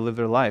starting to live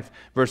their life.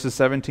 Verses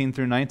 17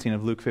 through 19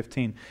 of Luke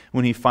 15.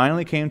 When he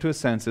finally came to his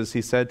senses,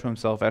 he said to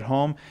himself, "At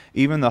home,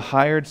 even the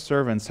hired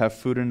servants have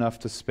food enough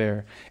to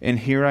spare, and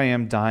here I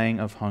am dying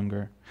of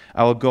hunger.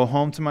 I will go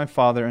home to my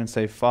father and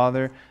say,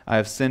 'Father, I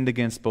have sinned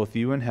against both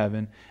you and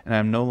heaven, and I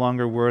am no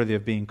longer worthy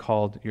of being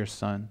called your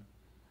son.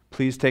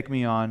 Please take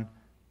me on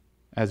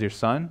as your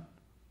son.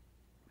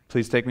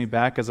 Please take me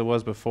back as I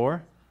was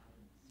before.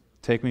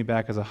 Take me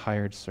back as a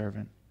hired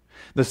servant.'"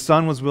 The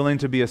son was willing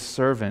to be a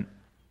servant.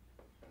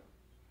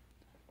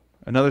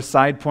 Another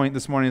side point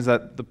this morning is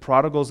that the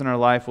prodigals in our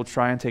life will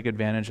try and take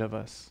advantage of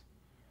us.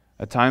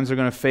 At times they're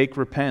going to fake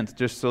repent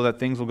just so that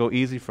things will go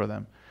easy for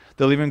them.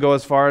 They'll even go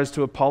as far as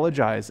to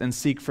apologize and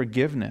seek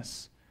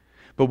forgiveness.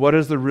 But what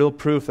is the real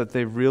proof that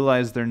they've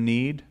realized their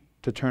need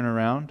to turn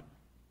around?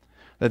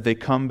 That they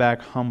come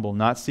back humble,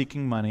 not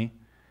seeking money,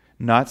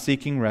 not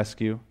seeking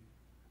rescue.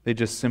 They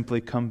just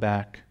simply come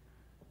back,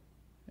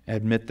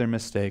 admit their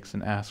mistakes,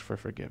 and ask for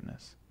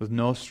forgiveness with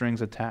no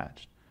strings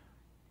attached.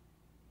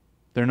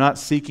 They're not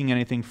seeking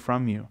anything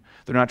from you.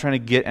 They're not trying to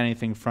get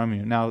anything from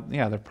you. Now,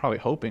 yeah, they're probably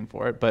hoping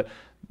for it, but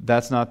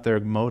that's not their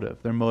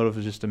motive. Their motive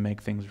is just to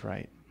make things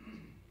right.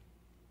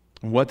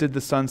 And what did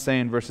the son say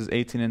in verses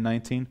 18 and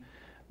 19?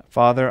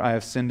 "Father, I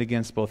have sinned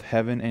against both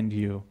heaven and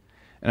you,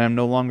 and I am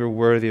no longer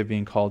worthy of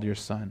being called your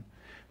son.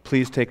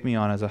 Please take me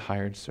on as a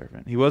hired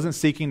servant." He wasn't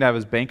seeking to have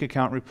his bank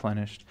account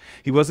replenished.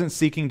 He wasn't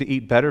seeking to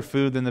eat better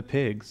food than the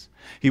pigs.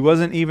 He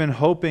wasn't even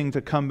hoping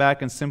to come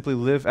back and simply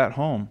live at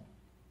home.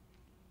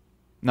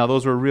 Now,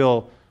 those were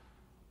real,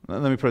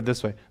 let me put it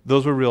this way,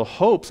 those were real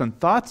hopes and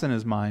thoughts in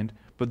his mind,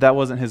 but that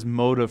wasn't his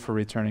motive for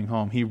returning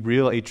home. He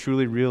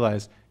truly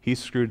realized he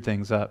screwed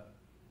things up,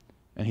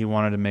 and he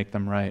wanted to make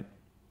them right.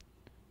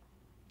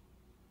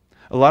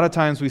 A lot of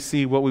times we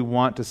see what we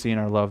want to see in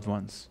our loved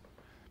ones,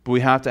 but we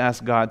have to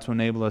ask God to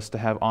enable us to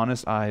have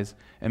honest eyes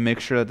and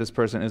make sure that this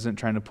person isn't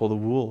trying to pull the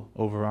wool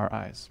over our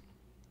eyes.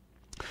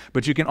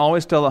 But you can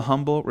always tell a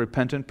humble,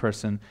 repentant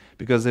person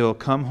because they will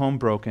come home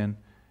broken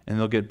and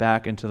they'll get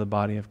back into the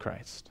body of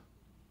Christ.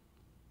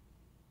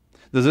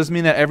 Does this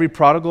mean that every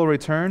prodigal will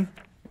return?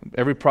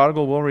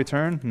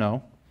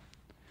 No.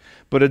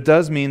 But it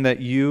does mean that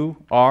you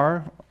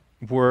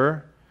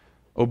were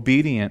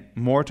obedient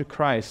more to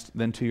Christ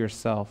than to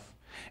yourself,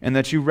 and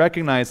that you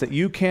recognize that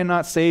you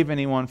cannot save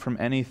anyone from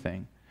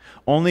anything.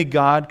 Only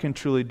God can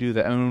truly do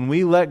that. And when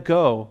we let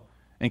go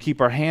and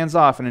keep our hands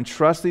off and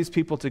entrust these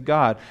people to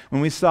God,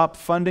 when we stop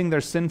funding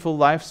their sinful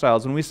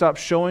lifestyles, when we stop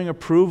showing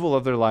approval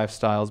of their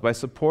lifestyles by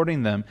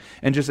supporting them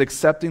and just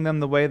accepting them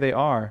the way they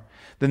are,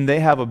 then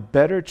they have a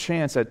better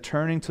chance at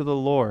turning to the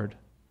Lord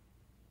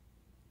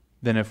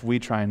than if we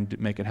try and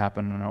make it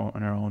happen in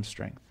our own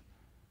strength.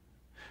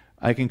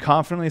 I can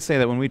confidently say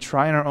that when we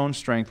try in our own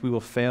strength, we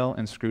will fail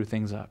and screw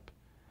things up.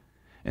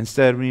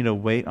 Instead, we need to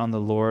wait on the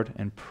Lord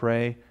and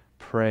pray,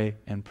 pray,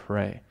 and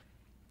pray.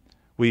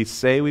 We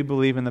say we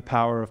believe in the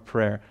power of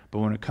prayer, but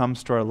when it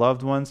comes to our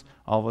loved ones,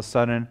 all of a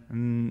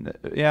sudden,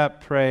 yeah,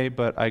 pray,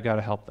 but I got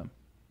to help them.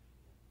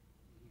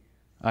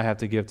 I have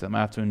to give to them. I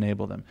have to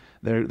enable them.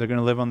 They're going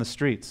to live on the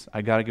streets.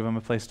 I got to give them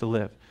a place to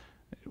live.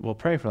 We'll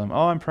pray for them.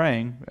 Oh, I'm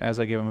praying as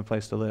I give them a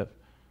place to live.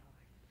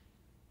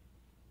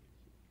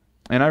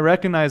 And I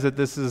recognize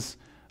that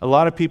a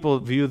lot of people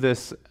view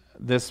this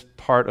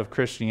part of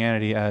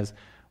Christianity as,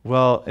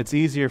 well, it's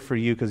easier for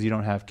you because you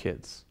don't have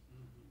kids.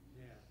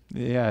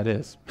 Yeah, it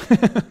is.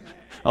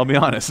 I'll be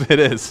honest, it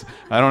is.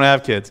 I don't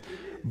have kids.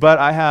 But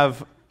I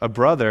have a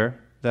brother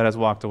that has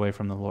walked away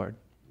from the Lord.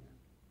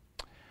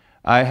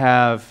 I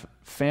have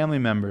family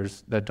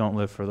members that don't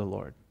live for the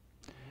Lord.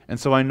 And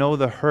so I know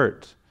the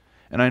hurt,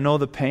 and I know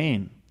the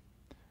pain.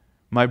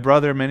 My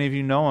brother, many of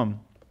you know him.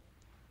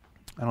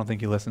 I don't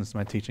think he listens to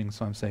my teaching,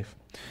 so I'm safe.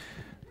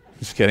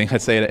 Just kidding,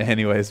 I'd say it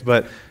anyways.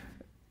 But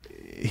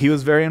he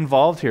was very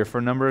involved here for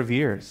a number of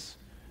years.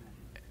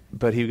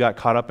 But he got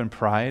caught up in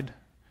pride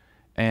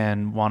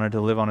and wanted to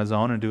live on his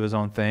own and do his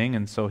own thing,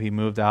 and so he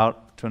moved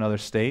out to another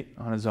state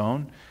on his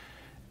own.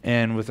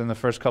 And within the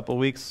first couple of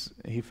weeks,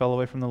 he fell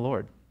away from the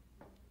Lord.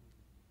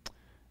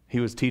 He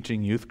was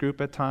teaching youth group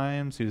at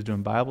times. He was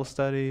doing Bible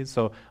studies.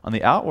 So on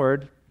the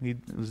outward, he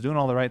was doing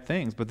all the right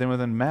things. But then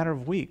within a matter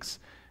of weeks,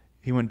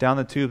 he went down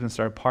the tubes and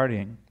started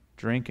partying,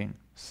 drinking,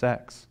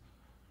 sex,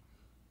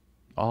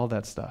 all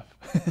that stuff.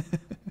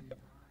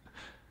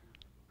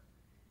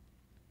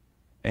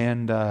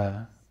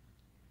 And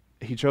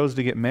he chose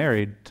to get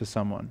married to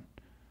someone,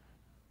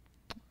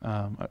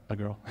 a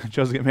girl. He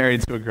chose to get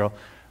married to a girl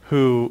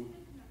who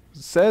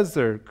says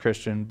they're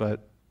Christian,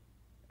 but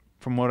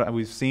from what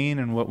we've seen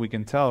and what we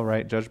can tell,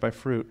 right, judged by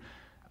fruit,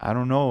 I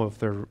don't know if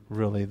they're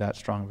really that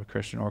strong of a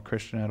Christian or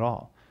Christian at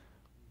all.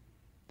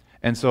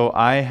 And so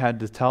I had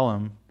to tell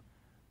him,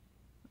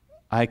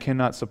 I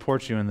cannot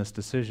support you in this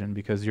decision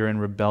because you're in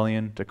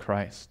rebellion to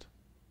Christ.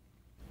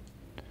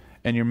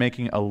 And you're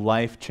making a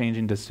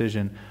life-changing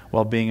decision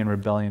while being in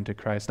rebellion to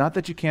Christ. Not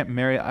that you can't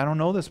marry, I don't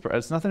know this person.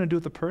 It's nothing to do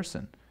with the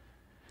person.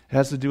 It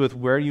has to do with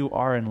where you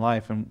are in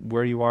life and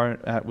where you are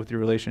at with your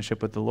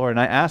relationship with the Lord. And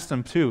I asked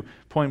him too,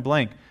 point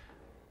blank,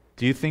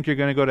 do you think you're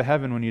going to go to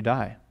heaven when you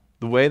die?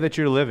 The way that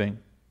you're living,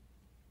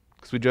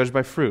 because we judge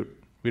by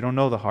fruit. We don't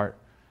know the heart.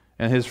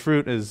 And his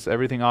fruit is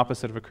everything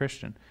opposite of a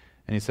Christian.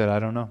 And he said, I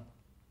don't know.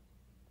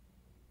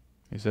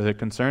 He said, it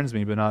concerns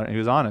me, but not, he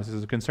was honest. He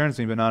said, it concerns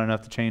me, but not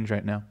enough to change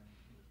right now.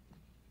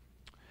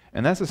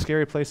 And that's a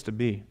scary place to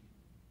be.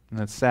 And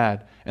that's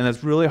sad. And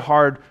that's really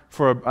hard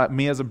for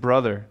me as a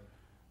brother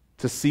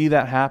to see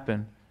that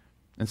happen.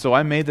 And so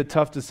I made the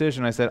tough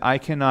decision. I said, I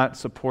cannot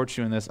support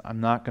you in this.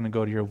 I'm not going to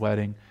go to your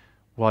wedding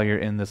while you're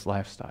in this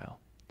lifestyle.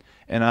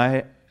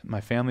 And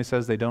my family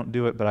says they don't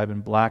do it, but I've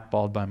been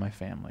blackballed by my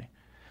family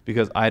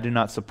because I do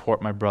not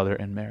support my brother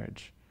in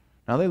marriage.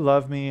 Now they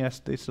love me,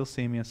 they still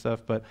see me and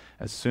stuff, but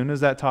as soon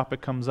as that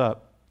topic comes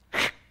up,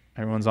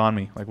 everyone's on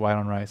me like white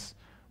on rice.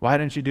 Why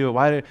didn't you do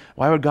it?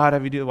 Why would God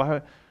have you do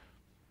it?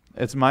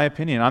 It's my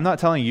opinion. I'm not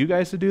telling you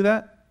guys to do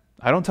that.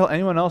 I don't tell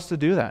anyone else to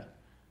do that.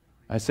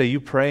 I say you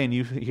pray and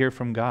you hear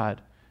from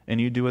God and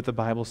you do what the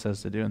Bible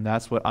says to do, and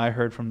that's what I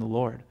heard from the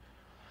Lord.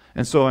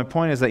 And so my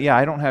point is that, yeah,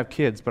 I don't have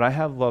kids, but I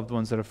have loved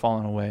ones that have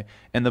fallen away.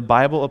 And the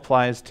Bible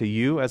applies to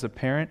you as a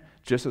parent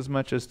just as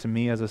much as to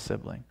me as a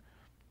sibling.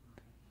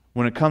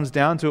 When it comes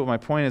down to it, my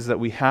point is that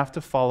we have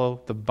to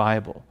follow the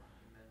Bible.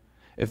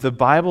 If the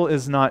Bible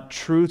is not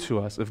true to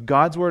us, if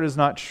God's Word is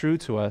not true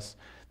to us,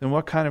 then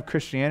what kind of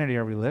Christianity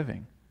are we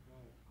living?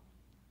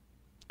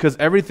 Because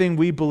everything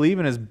we believe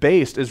in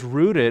is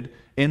rooted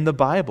in the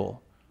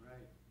Bible.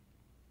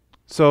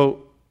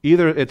 So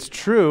either it's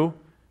true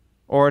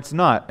or it's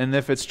not. And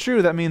if it's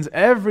true, that means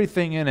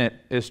everything in it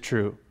is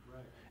true.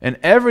 And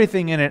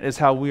everything in it is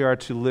how we are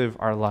to live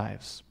our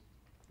lives.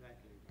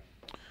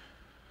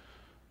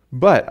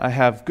 But I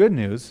have good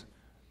news.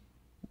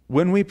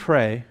 When we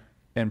pray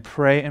and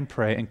pray and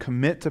pray and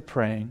commit to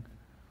praying,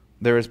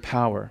 there is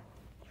power.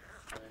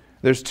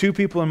 There's two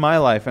people in my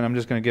life, and I'm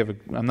not going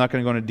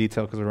to go into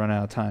detail because we're running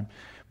out of time,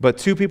 but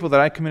two people that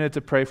I committed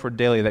to pray for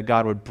daily, that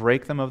God would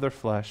break them of their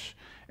flesh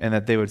and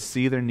that they would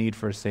see their need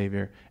for a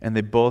Savior, and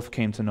they both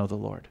came to know the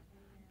Lord.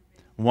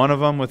 One of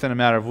them within a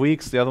matter of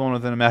weeks, the other one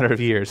within a matter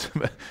of years,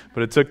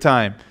 but it took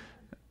time.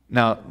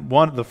 Now,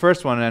 the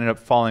first one ended up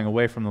falling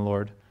away from the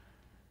Lord,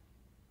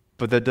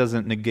 but that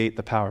doesn't negate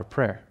the power of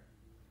prayer.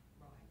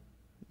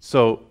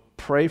 So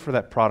pray for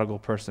that prodigal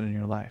person in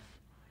your life.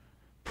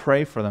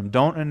 Pray for them.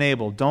 Don't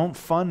enable. Don't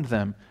fund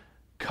them.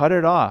 Cut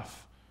it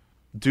off.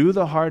 Do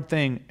the hard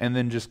thing and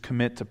then just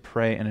commit to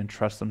pray and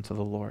entrust them to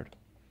the Lord.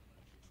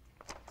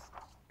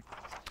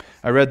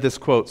 I read this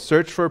quote,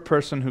 "Search for a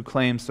person who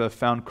claims to have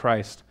found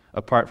Christ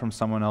apart from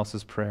someone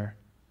else's prayer,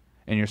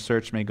 and your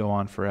search may go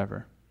on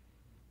forever."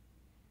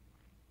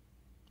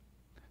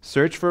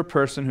 Search for a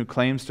person who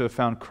claims to have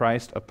found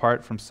Christ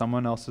apart from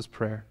someone else's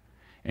prayer,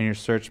 and your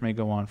search may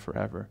go on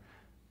forever.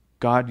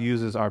 God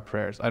uses our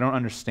prayers. I don't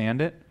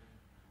understand it.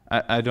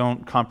 I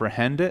don't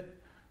comprehend it.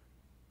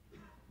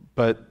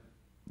 But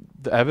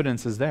the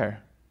evidence is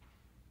there.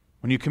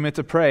 When you commit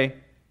to pray,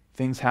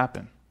 things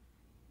happen.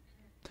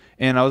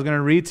 And I was going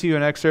to read to you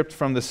an excerpt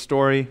from the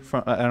story.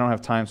 I don't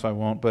have time, so I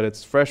won't. But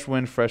it's Fresh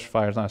Wind, Fresh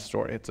Fire. It's not a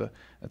story. It's a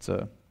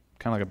kind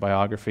of like a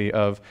biography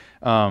of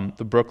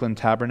the Brooklyn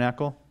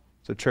Tabernacle.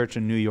 It's a church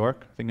in New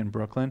York, I think in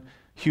Brooklyn.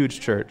 Huge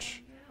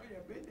church.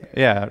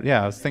 Yeah.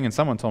 I was thinking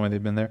someone told me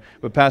they'd been there.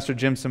 But Pastor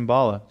Jim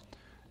Cymbala,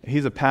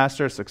 he's a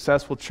pastor, a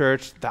successful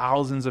church,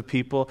 thousands of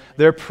people.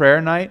 Their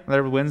prayer night,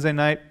 their Wednesday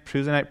night,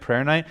 Tuesday night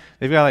prayer night,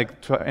 they've got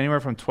like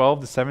anywhere from 12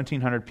 to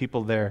 1,700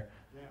 people there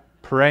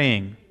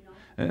praying.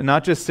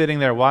 Not just sitting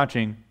there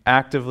watching,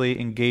 actively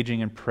engaging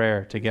in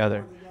prayer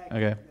together.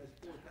 Okay.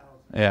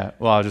 Yeah,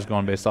 well, I was just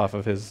going based off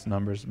of his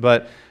numbers.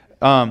 But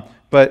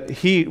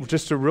he,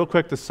 just to real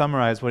quick to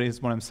summarize what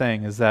I'm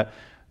saying is that,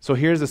 so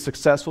here's a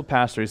successful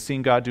pastor. He's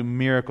seen God do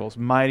miracles,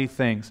 mighty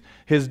things.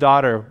 His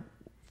daughter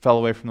fell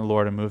away from the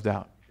Lord and moved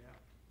out.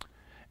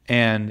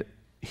 And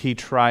he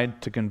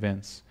tried to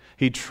convince.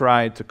 He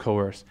tried to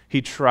coerce.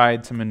 He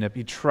tried to manipulate.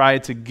 He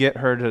tried to get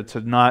her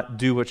to not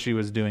do what she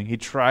was doing. He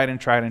tried and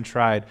tried and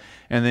tried.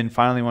 And then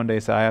finally one day he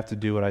said, I have to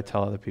do what I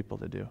tell other people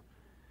to do.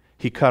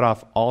 He cut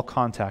off all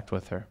contact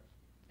with her.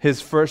 His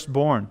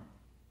firstborn,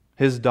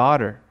 his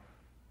daughter,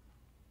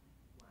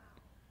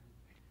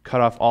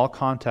 cut off all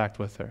contact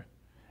with her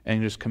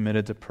and just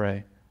committed to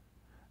pray.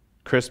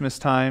 Christmas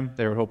time,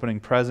 they were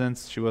opening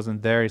presents. She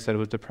wasn't there. He said it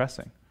was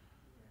depressing.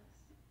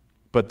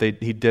 But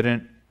he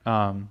didn't...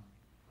 I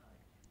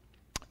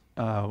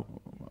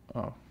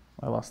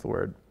lost the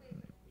word.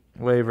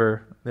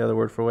 Waver, the other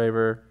word for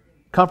waver.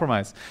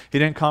 Compromise. He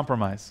didn't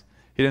compromise.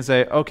 He didn't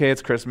say, okay,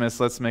 it's Christmas,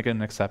 let's make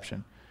an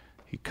exception.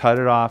 He cut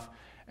it off,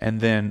 and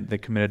then they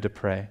committed to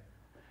pray.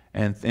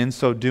 And in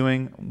so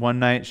doing, one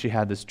night she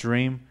had this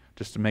dream.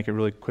 Just to make it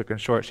really quick and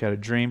short, she had a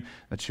dream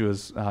that she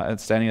was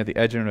standing at the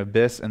edge of an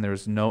abyss, and there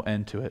was no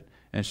end to it.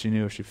 And she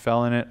knew if she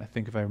fell in it, I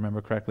think if I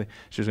remember correctly,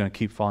 she was going to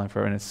keep falling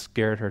forever, and it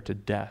scared her to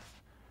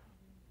death.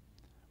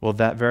 Well,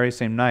 that very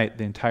same night,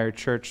 the entire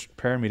church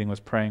prayer meeting was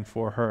praying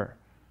for her.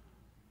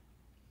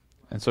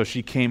 And so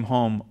she came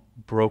home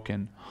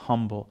broken,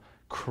 humble,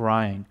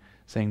 crying,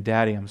 saying,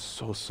 Daddy, I'm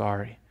so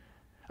sorry.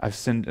 I've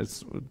sinned.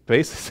 It's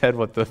basically said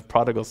what the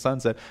prodigal son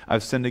said.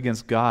 I've sinned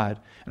against God,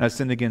 and I've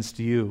sinned against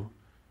you.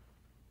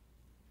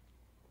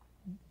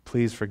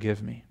 Please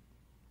forgive me.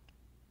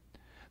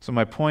 So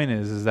my point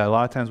is that a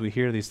lot of times we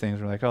hear these things,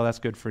 we're like, oh, that's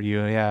good for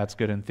you. Yeah, it's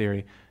good in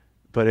theory.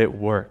 But it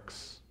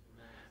works.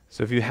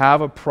 So if you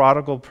have a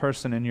prodigal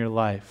person in your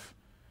life,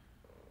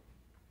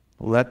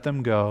 let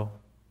them go,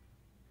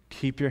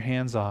 keep your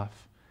hands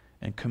off,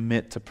 and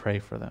commit to pray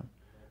for them.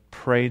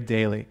 Pray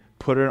daily.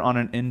 Put it on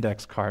an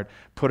index card.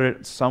 Put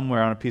it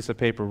somewhere on a piece of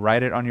paper.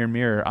 Write it on your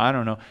mirror. I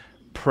don't know.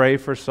 Pray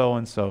for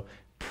so-and-so.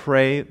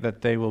 Pray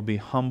that they will be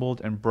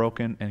humbled and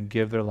broken and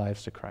give their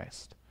lives to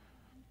Christ.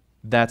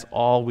 That's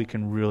all we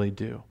can really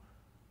do.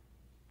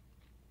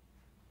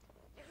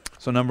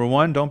 So number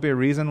one, don't be a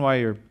reason why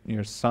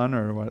your son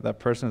or that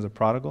person is a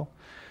prodigal.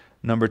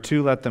 Number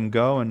two, let them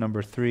go. And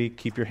number three,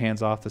 keep your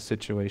hands off the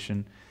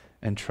situation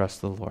and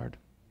trust the Lord.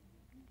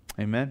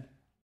 Amen.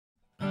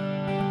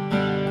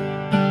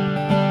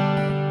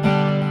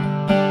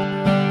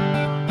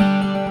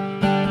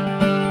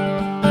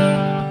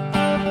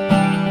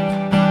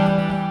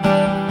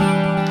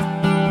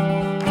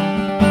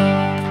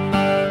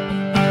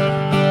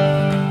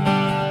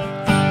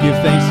 Give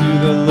thanks to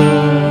the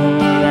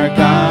Lord, our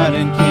God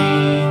and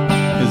King.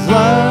 His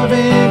love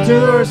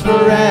endures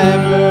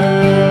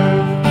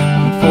forever.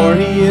 For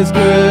He is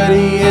good,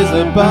 He is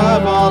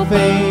above all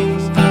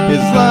things. His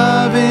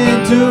love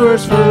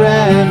endures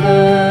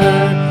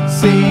forever.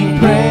 Sing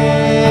praise,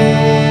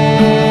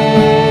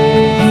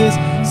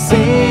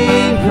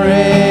 sing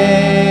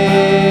praise.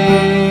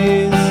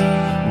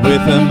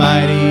 With a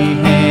mighty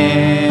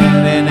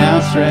hand and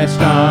outstretched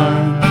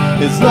arm,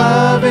 His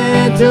love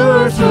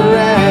endures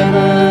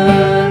forever.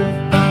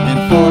 And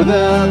for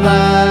the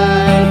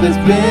life that's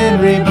been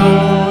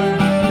reborn,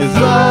 His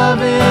love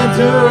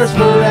endures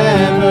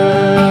forever.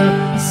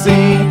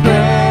 Sing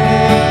praise,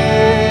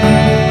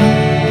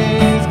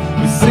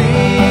 we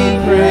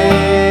sing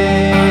praise,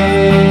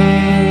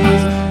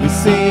 we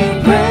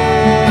sing praise,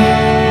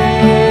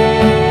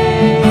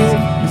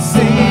 we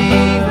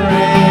sing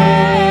praise.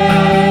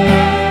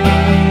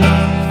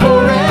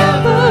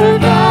 Forever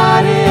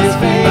God is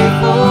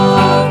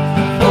faithful,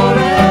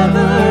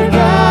 forever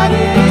God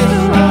is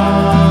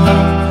strong,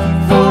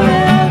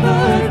 forever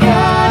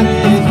God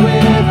is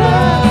with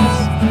us,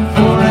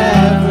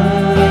 forever.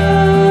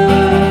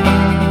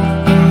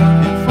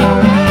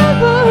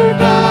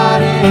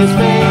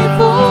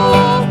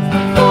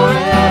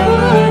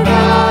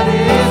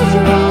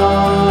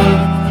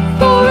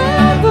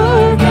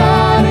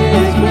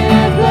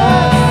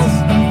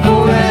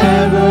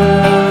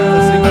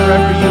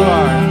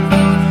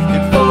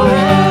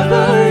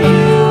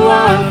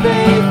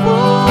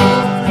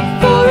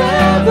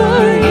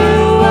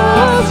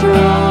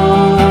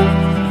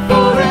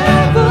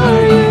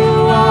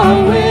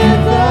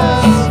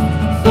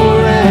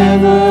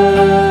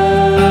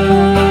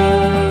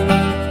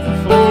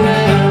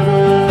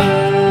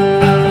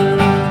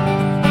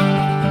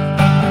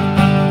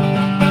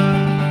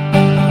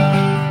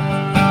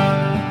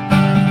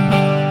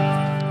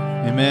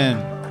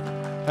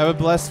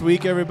 blessed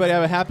week, everybody.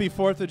 Have a happy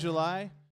 4th of July.